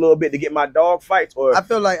bark a little bit to get my dog fights? Or I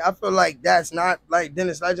feel like that's not like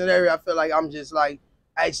Dennis Legendary. I feel like I'm just like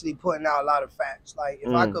actually putting out a lot of facts. Like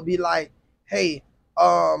if I could be like, hey,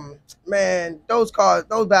 man, those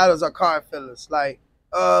battles are card fillers. Like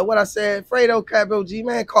what I said, Fredo, Capo G,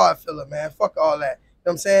 man, card filler, man. Fuck all that. You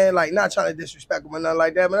know what I'm saying? Like, not trying to disrespect him or nothing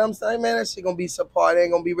like that, but I'm saying, man, that shit gonna be subpar. It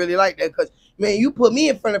ain't gonna be really like that. Cause, man, you put me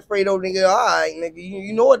in front of Fredo, nigga, all right, nigga,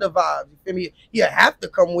 you know what the vibes. You feel me? You have to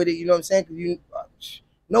come with it, you know what I'm saying? Cause you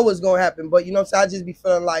know what's gonna happen. But, you know what I'm saying? I just be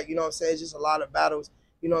feeling like, you know what I'm saying? It's just a lot of battles,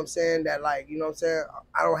 you know what I'm saying? That, like, you know what I'm saying?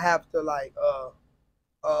 I don't have to, like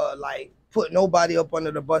put nobody up under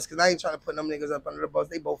the bus. Cause I ain't trying to put them niggas up under the bus.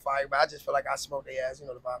 They both fire, but I just feel like I smoke their ass, you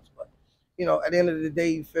know the vibes. But, you know, at the end of the day,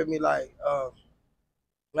 you feel me? Like,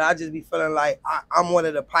 I just be feeling like I'm one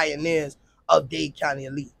of the pioneers of Dade County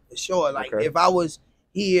Elite, for sure. Like, if I was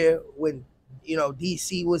here when, you know,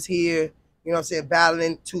 DC was here, you know what I'm saying,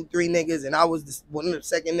 battling 2-3 niggas, and I was one of the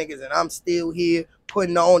second niggas, and I'm still here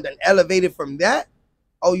putting on, then elevated from that,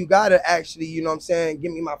 oh, you gotta actually, you know what I'm saying,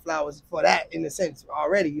 give me my flowers for that in a sense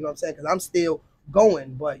already, you know what I'm saying, because I'm still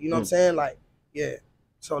going, but, you know what I'm saying, like, yeah.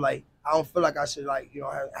 So, like, I don't feel like I should, like, you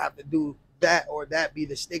know, have to do that or that be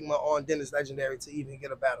the stigma on Dennis Legendary to even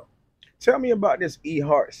get a battle. Tell me about this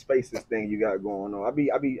E-Heart Spaces thing you got going on.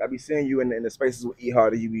 I be seeing you in the spaces with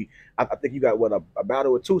E-Heart. I think you got what, a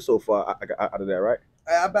battle or two so far out of that, right?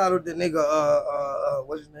 I battled the nigga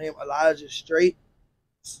what's his name, Elijah Straight.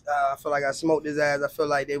 I feel like I smoked his ass. I feel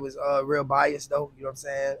like they was real biased though. You know what I'm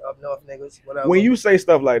saying? Up north niggas, whatever. When you say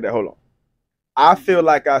stuff like that, hold on. I feel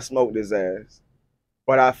like I smoked his ass,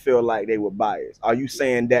 but I feel like they were biased. Are you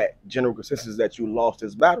saying that general consensus that you lost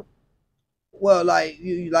this battle? Well, like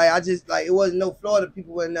I just like it wasn't no Florida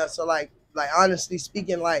people in there. So like honestly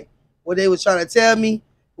speaking, like what they was trying to tell me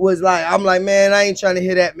was like I'm like, man, I ain't trying to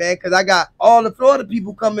hear that, man, because I got all the Florida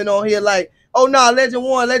people coming on here like, oh no, Legend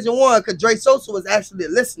One, because Dre Sosa was actually a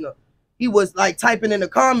listener. He was like typing in the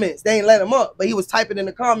comments. They ain't let him up, but he was typing in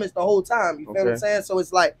the comments the whole time. You feel what I'm saying? So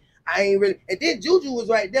it's like I ain't really. And then Juju was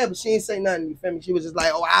right there, but she ain't say nothing. You feel me? She was just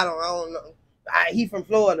like, oh, I don't know. He from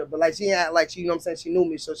Florida, but like she ain't act like she, you know what I'm saying, she knew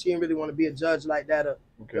me, so she didn't really want to be a judge like that. Or,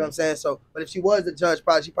 you know what I'm saying? So, but if she was a judge,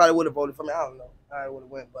 she probably would have voted for me. I don't know. I would have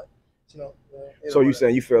went, but you know. So you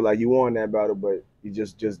saying you feel like you won that battle, but you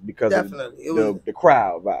just because of the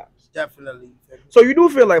crowd vibes. Definitely. So you do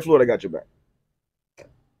feel like Florida got your back?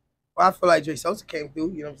 Well, I feel like Dre Sosa came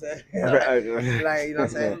through. You know what I'm saying? like you know what I'm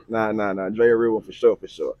saying? Nah. Dre a real one for sure.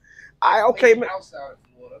 Okay, man. Outside of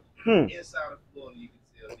Florida, inside of Florida, you can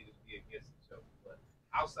tell niggas be against each other, but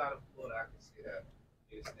outside of Florida, I can see that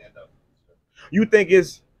niggas stand up. You think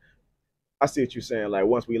it's? I see what you're saying. Like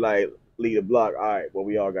once we like lead the block, all right. Well,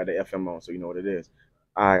 we all got the FM on, so you know what it is.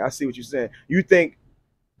 All right, I see what you're saying. Do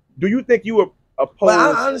you think you were opposed?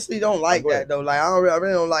 Well, I honestly don't like that though. Like I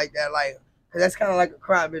really don't like that. Like, cause that's kind of like a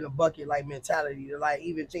crab in a bucket like mentality to like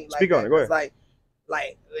even think like. Speak on it. Go ahead.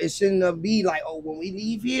 Like it shouldn't be like, oh, when we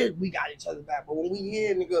leave here, we got each other back. But when we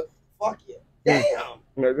here, nigga, fuck you. Damn.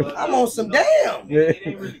 I'm on some damn. It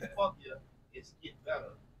ain't really fuck you. It's get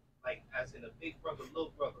better. Like as in a big brother,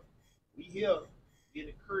 little brother. We here, we in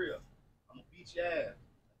the crib. I'm gonna beat your ass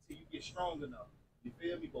until you get strong enough. You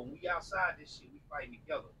feel me? But when we outside this shit, we fighting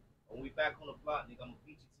together. When we back on the block, nigga, I'm gonna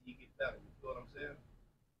beat you till you get better. You feel what I'm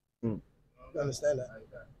saying? You understand that?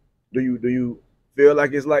 Do you feel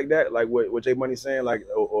like it's like that? Like what J Money saying? Like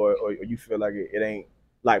or you feel like it ain't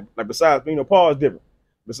like besides, you know, Paul is different.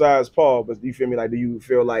 Besides Paul, but do you feel me? Like, do you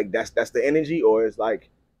feel like that's the energy, or it's like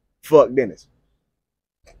fuck Dennis?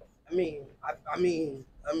 I mean,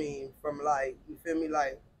 from like, you feel me,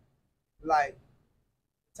 like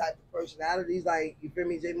type of personalities, like, you feel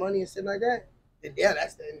me, J Money and shit like that. Then yeah,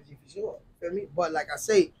 that's the energy for sure. You feel me? But like I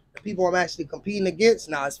say, the people I'm actually competing against,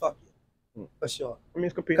 nah, it's fuck you. For sure. I mean,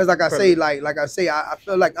 it's competing. Because like I say, I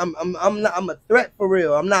feel like I'm a threat for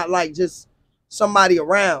real. I'm not like just somebody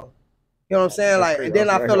around. You know what I'm saying? Like, and then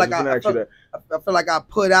I feel like I feel like I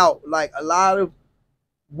put out like a lot of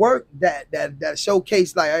work that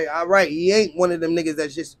showcase like, hey, all right, he ain't one of them niggas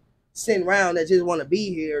that's just sitting around that just want to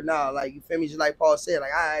be here. Nah, like, you feel me? Just like Paul said,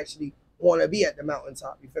 like, I actually want to be at the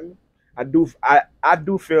mountaintop. You feel me? I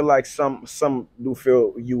do feel like some do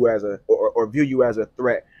feel you as or view you as a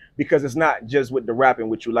threat, because it's not just with the rapping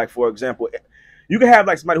with you. Like, for example, you can have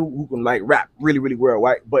like somebody who can like rap really, really well,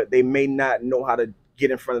 right? But they may not know how to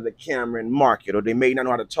get in front of the camera and market, or they may not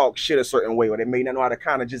know how to talk shit a certain way, or they may not know how to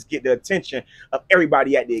kind of just get the attention of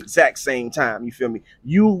everybody at the exact same time. You feel me?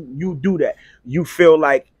 You do that. You feel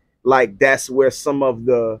like that's where some of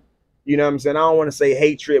the, you know what I'm saying? I don't want to say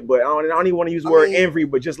hatred, but I don't even want to use the word envy,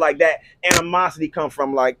 but just like that animosity come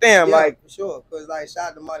from like, damn, yeah, like. For sure. Because like, shout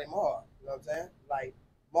out to Marty Marr. You know what I'm saying? Like,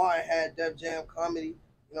 Martin had Def Jam Comedy, you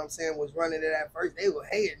know what I'm saying, was running it at first. They were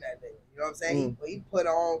hating that nigga. You know what I'm saying? He put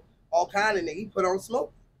on all kind of niggas. He put on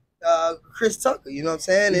Smoke. Chris Tucker, you know what I'm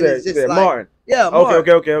saying? And it's just like Martin. Yeah, Martin.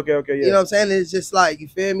 Okay, yeah. You know what I'm saying? It's just like, you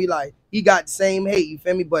feel me? Like, he got the same hate, you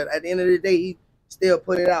feel me? But at the end of the day, he still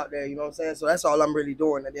put it out there, you know what I'm saying? So that's all I'm really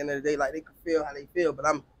doing at the end of the day. Like, they can feel how they feel, but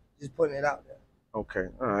I'm just putting it out there. Okay,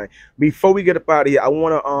 all right. Before we get up out of here, I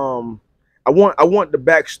want the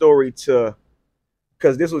backstory to,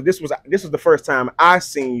 because this was the first time I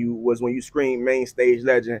seen you was when you screamed Main Stage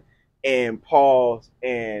Legend and Paul's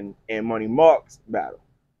and Money Mark's battle.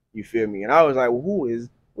 You feel me? And I was like, well, who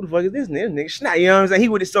the fuck is this nigga? Snap, you know what I'm saying? He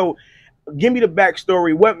would. So give me the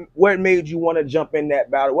backstory. What made you want to jump in that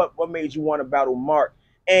battle? What made you want to battle Mark?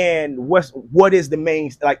 And what is the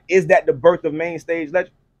main, like, is that the birth of Main Stage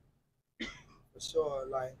Legend? For sure.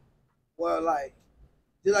 Like, well, like,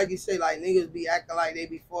 just like you say, like, niggas be acting like they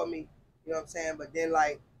before me. You know what I'm saying? But then,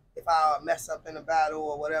 like, if I mess up in a battle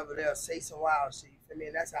or whatever, they'll say some wild shit. You feel me?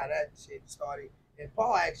 And that's how that shit started. And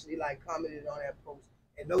Paul actually, like, commented on that post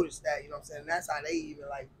and noticed that, you know what I'm saying? And that's how they even,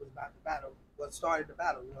 like, was about the battle, what started the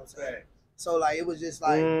battle, you know what I'm saying? Right. So, like, it was just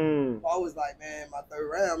like, Paul was like, man, my third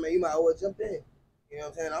round, man, you might as well jump in. You know what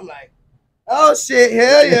I'm saying? I'm like, oh, shit,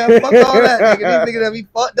 hell yeah, fuck all that, nigga. These niggas that be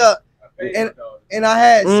fucked up. And I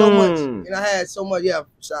had so much, yeah,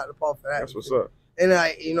 shout out to Paul for that. That's what's up. And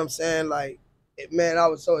you know what I'm saying? Like, man, I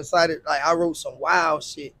was so excited. Like, I wrote some wild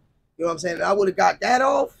shit. You know what I'm saying? And I would have got that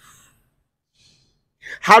off.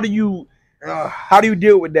 How do you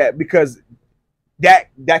deal with that? Because that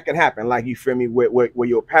can happen. Like, you feel me? Where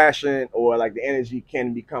your passion or like the energy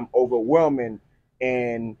can become overwhelming,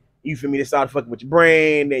 and you feel me? They start fucking with your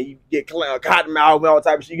brain, and you get cotton mouth, all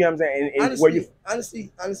type of shit. You know what I'm saying? And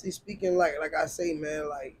honestly speaking, like I say, man,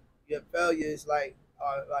 like, your failures, like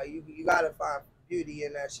you gotta find beauty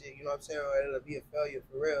in that shit. You know what I'm saying? Or it'll be a failure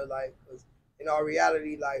for real. Like, because in all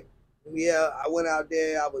reality, like, yeah, I went out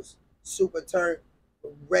there, I was super turned,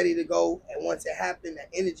 ready to go, and once it happened,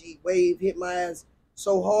 the energy wave hit my ass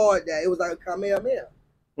so hard that it was like a Kamehameha.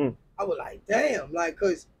 I was like, damn, like,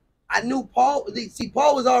 cause I knew Paul. See,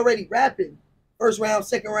 Paul was already rapping first round,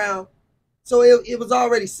 second round, so it was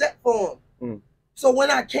already set for him. So when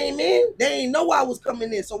I came in, they didn't know I was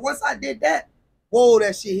coming in. So once I did that, whoa,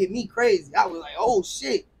 that shit hit me crazy. I was like, oh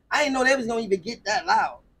shit, I didn't know they was gonna even get that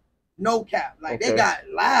loud. No cap, like, they got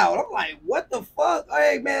loud. I'm like, what the fuck?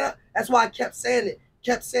 Hey man, that's why I kept saying it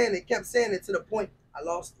to the point I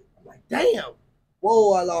lost it. I'm like, damn,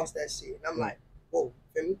 whoa, I lost that shit. And I'm like, whoa,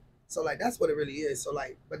 feel me? So like, that's what it really is. So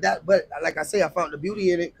like, but like I say, I found the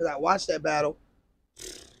beauty in it because I watched that battle.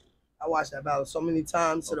 I watched that battle so many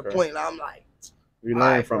times to the point that I'm like, you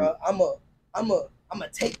learn from it. I'm a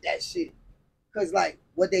take that shit. Cause like,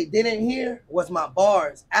 what they didn't hear was my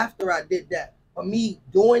bars after I did that. For me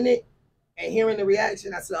doing it and hearing the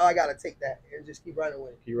reaction, I said, oh, I gotta take that and just keep running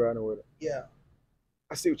with it. Keep running with it. Yeah.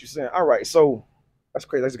 I see what you're saying. All right, so that's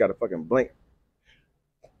crazy. I just got to fucking blink.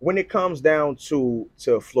 When it comes down to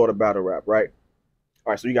Florida battle rap, right?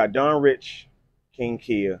 All right, so you got Don Rich, King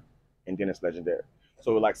Kia, and Dennis Legendary.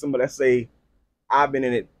 So like, let's say I've been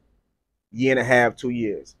in it year and a half, 2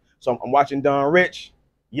 years. So I'm watching Don Rich,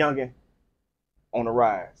 youngin, on the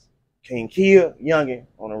rise. King Kia, youngin,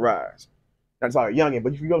 on the rise. Not sorry, youngin,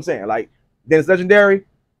 but you know what I'm saying? Like, Dennis Legendary,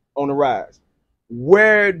 on the rise.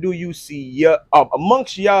 Where do you see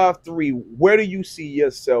amongst y'all three, where do you see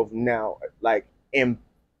yourself now? Like, in,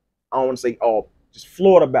 I don't want to say just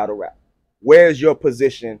Florida battle rap. Where's your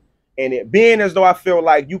position in it? Being as though I feel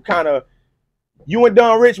like you and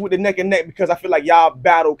Don Rich with the neck and neck, because I feel like y'all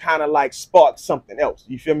battle kind of like sparked something else.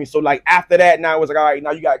 You feel me? So like, after that, now it was like, all right,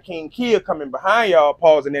 now you got King Kia coming behind y'all,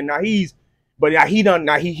 pause, and then now he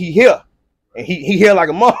here. And he here like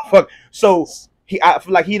a motherfucker. So I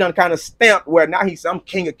feel like he done kind of stamped where now he's I'm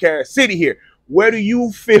king of Carrot City here. Where do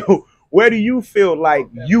you feel like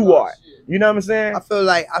you are? You know what I'm saying? I feel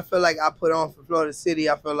like I put on for Florida City.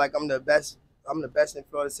 I feel like I'm the best in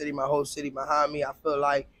Florida City. My whole city behind me. I feel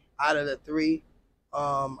like out of the three,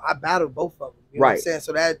 I battled both of them. You know what I'm saying?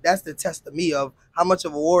 So that's the test of me of how much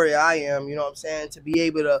of a warrior I am. You know what I'm saying? To be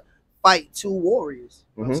able to fight two warriors.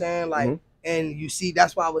 You know what I'm saying? Like, and you see,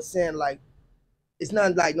 that's why I was saying, like, it's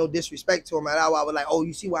not like no disrespect to him at all. I was like, oh,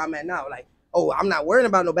 you see where I'm at now? Like, oh, I'm not worrying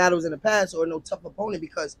about no battles in the past or no tough opponent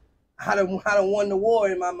because I done won the war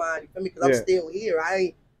in my mind. You feel me? Because I'm still here.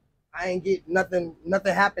 I ain't get nothing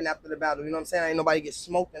happened after the battle. You know what I'm saying? Ain't nobody get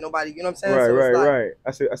smoked and nobody, you know what I'm saying? Right.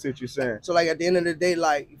 I see what you're saying. So like at the end of the day,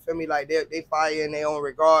 like, you feel me? Like they fire in their own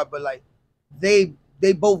regard, but like they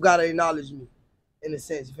both gotta acknowledge me in a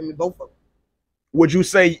sense. You feel me? Both of them. Would you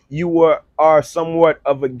say you are somewhat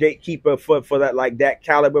of a gatekeeper for that, like that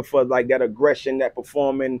caliber, for like that aggression, that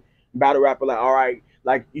performing battle rapper? Like, all right,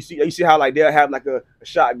 like you see how like they'll have like a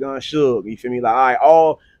shotgun Suge, you feel me? Like, all right,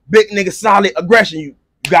 all big nigga solid aggression, you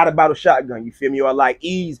got to battle shotgun, you feel me? Or like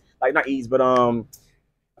Ease, like not Ease, but I feel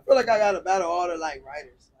like I got to battle all the like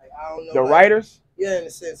writers. Like I don't know the like, writers. Yeah, in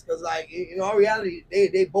a sense, because like in all reality,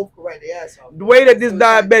 they both correct their ass off. The way that this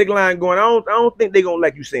diabetic line going, I don't think they gonna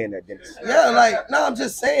like you saying that, Dennis. Yeah, like no, I'm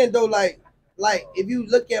just saying though, like if you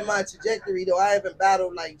look at my trajectory though, I haven't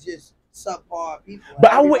battled like just subpar people.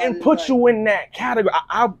 But I wouldn't put you in that category.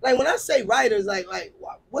 I like when I say writers, like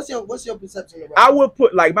what's your perception of writers? I would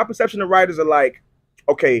put like my perception of writers are like,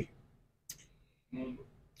 okay,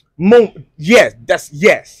 yes, that's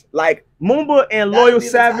yes. Like Moomba and Loyal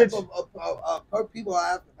Savage. People I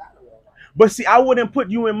have to battle with. But see, I wouldn't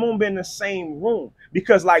put you and Moomba in the same room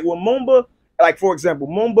because, like, with Moomba, like for example,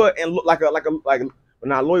 Moomba and like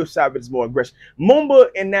not Loyal Savage is more aggressive. Moomba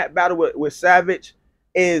in that battle with Savage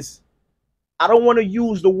is, I don't want to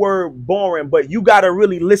use the word boring, but you gotta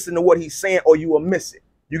really listen to what he's saying or you will miss it.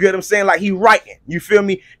 You get what I'm saying? Like he writing, you feel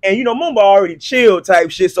me? And you know, Moomba already chill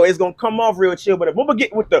type shit, so it's gonna come off real chill. But if Moomba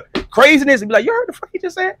get with the craziness and be like, you heard the fuck he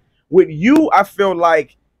just said? With you, I feel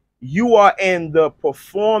like you are in the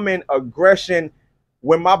performing aggression.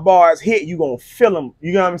 When my bars hit, you gonna feel them.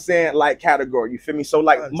 You know what I'm saying? Like category, you feel me? So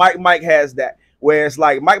like Mike has that, where it's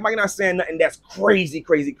like Mike not saying nothing that's crazy,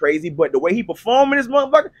 but the way he performing this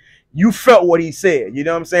motherfucker, you felt what he said. You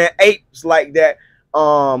know what I'm saying? Apes like that.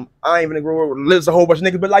 I ain't even agree with lives a whole bunch of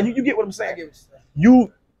niggas, but like you get what I'm saying. You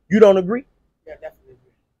don't agree? Yeah, definitely agree.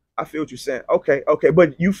 I feel what you're saying. Okay,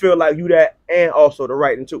 but you feel like you that and also the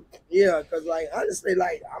writing too. Yeah, because like honestly,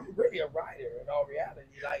 like I'm really a writer in all reality.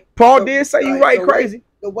 Like Paul did say you write crazy.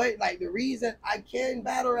 The way like the reason I can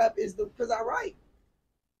battle rap is because I write.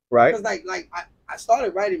 Right. Because like I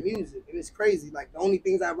started writing music and it's crazy. Like the only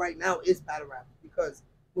things I write now is battle rap because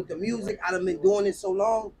with the music I've been doing it so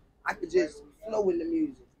long, I could just flow in the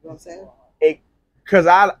music. You know what I'm saying? Because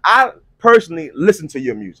I personally listen to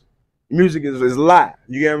your music. Music is live.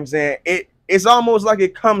 You get what I'm saying? It's almost like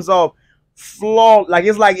it comes off flawed. Like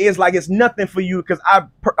it's nothing for you because I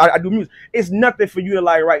do music. It's nothing for you to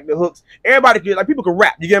like write the hooks. Everybody can, like, people can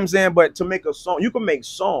rap. You get what I'm saying? But to make a song, you can make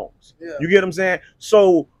songs. Yeah. You get what I'm saying?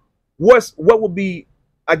 So what would be,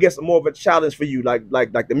 I guess, more of a challenge for you, like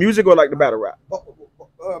the music or like the battle rap?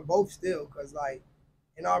 Both still, because like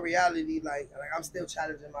in all reality, like I'm still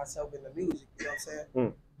challenging myself in the music. You know what I'm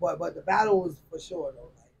saying? But the battle was for sure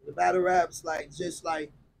though. Like, the battle raps like just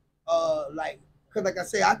like because like I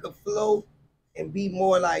say, I could flow and be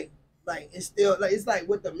more like it's still like it's like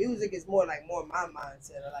with the music, it's more like more my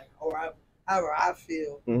mindset or like however I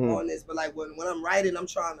feel on this. But like when I'm writing, I'm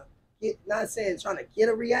trying to get, not saying trying to get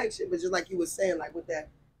a reaction, but just like you were saying, like with that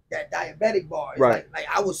diabetic bar, it's right? Like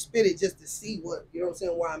I will spit it just to see what, you know what I'm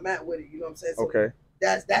saying, where I'm at with it. You know what I'm saying? So okay.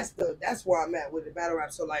 That's where I'm at with the battle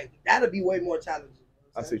rap. So like that'll be way more challenging.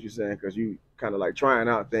 I see what you're saying, because you kind of like trying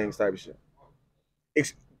out things type of shit.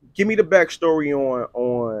 Give me the backstory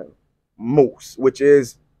on Moose, which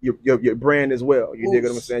is your brand as well. You dig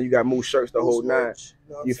what I'm saying? You got Moose shirts, the whole nine.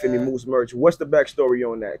 You feel me? Moose merch. What's the backstory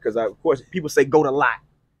on that? Because of course people say go to lot,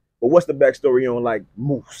 but what's the backstory on like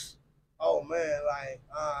Moose? Oh man, like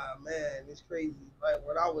man, it's crazy. Like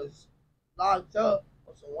when I was locked up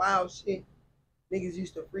on some wild shit, niggas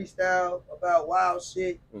used to freestyle about wild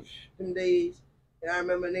shit them days. And I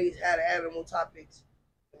remember niggas had animal topics.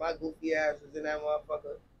 And my goofy ass was in that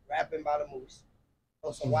motherfucker rapping about a moose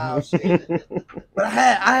on some wild shit. But I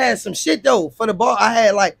had some shit though for the bar.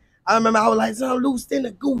 I remember I was like, so I'm loose in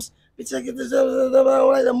the goose. Bitch, I get this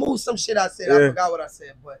like the moose. Some shit I said. Yeah. I forgot what I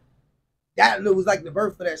said, but that was like the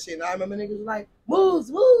birth of that shit. And I remember niggas was like,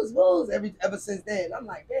 moose. Ever since then. I'm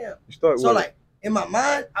like, damn. So like in my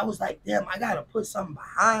mind, I was like, damn, I gotta put something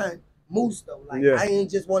behind Moose though. Like I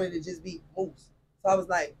ain't just wanted to just be Moose. So I was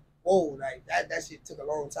like, whoa, like that shit took a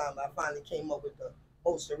long time. I finally came up with the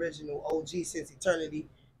most original OG since eternity.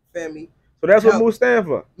 Feel me? So that's what Moose stand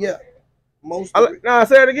for? Yeah. I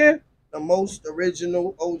say it again. The most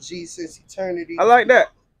original OG since eternity. I like that.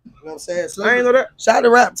 You know what I'm saying? So I ain't know that. Shout out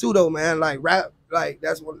to rap too though, man. Like rap, like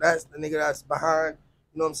that's the nigga that's behind,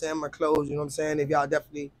 you know what I'm saying, my clothes, you know what I'm saying? If y'all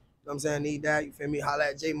definitely, you know what I'm saying, need that, you feel me? Holla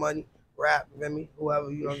at J Money, rap, you feel me?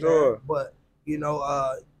 Whoever, you know what I'm saying? But, you know,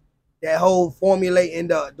 that whole formulating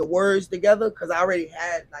the words together, because I already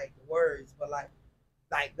had like the words, but like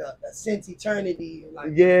the since eternity,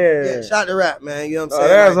 like yeah, shot the rap, man. You know what I'm saying?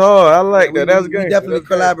 That's hard. I like that. That's good. We definitely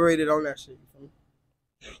collaborated on that shit.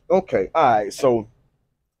 Okay, all right. So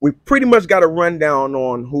we pretty much got a rundown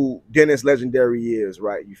on who Dennis Legendary is,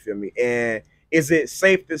 right? You feel me? And is it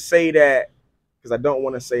safe to say that? Because I don't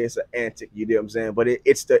want to say it's an antic, you know what I'm saying? But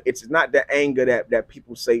it's not the anger that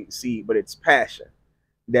people see, but it's passion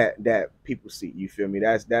that people see. You feel me?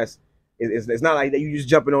 It's not like that you just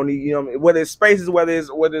jumping on the, you know, whether it's spaces, whether it's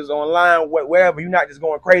online, whatever. You're not just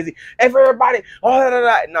going crazy. Hey, for everybody,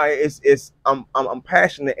 no, it's I'm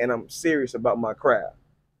passionate and I'm serious about my craft.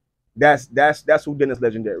 That's who Dennis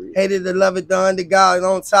Legendary is. Hated to love it, done the God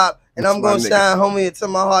on top, and I'm gonna shine, homie, until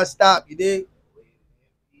my heart stop. You dig?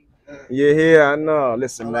 Yeah, I know.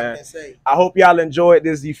 Listen, man. I hope y'all enjoyed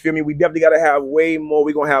this. You feel me? We definitely gotta have way more.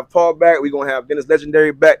 We're gonna have Paul back. We're gonna have Dennis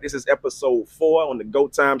Legendary back. This is episode 4 on the Go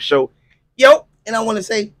Time Show. Yo, and I want to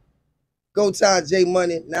say, Go Time, J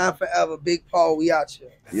Money, now forever, Big Paul. We out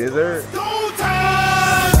here. Yes, sir. Go Time.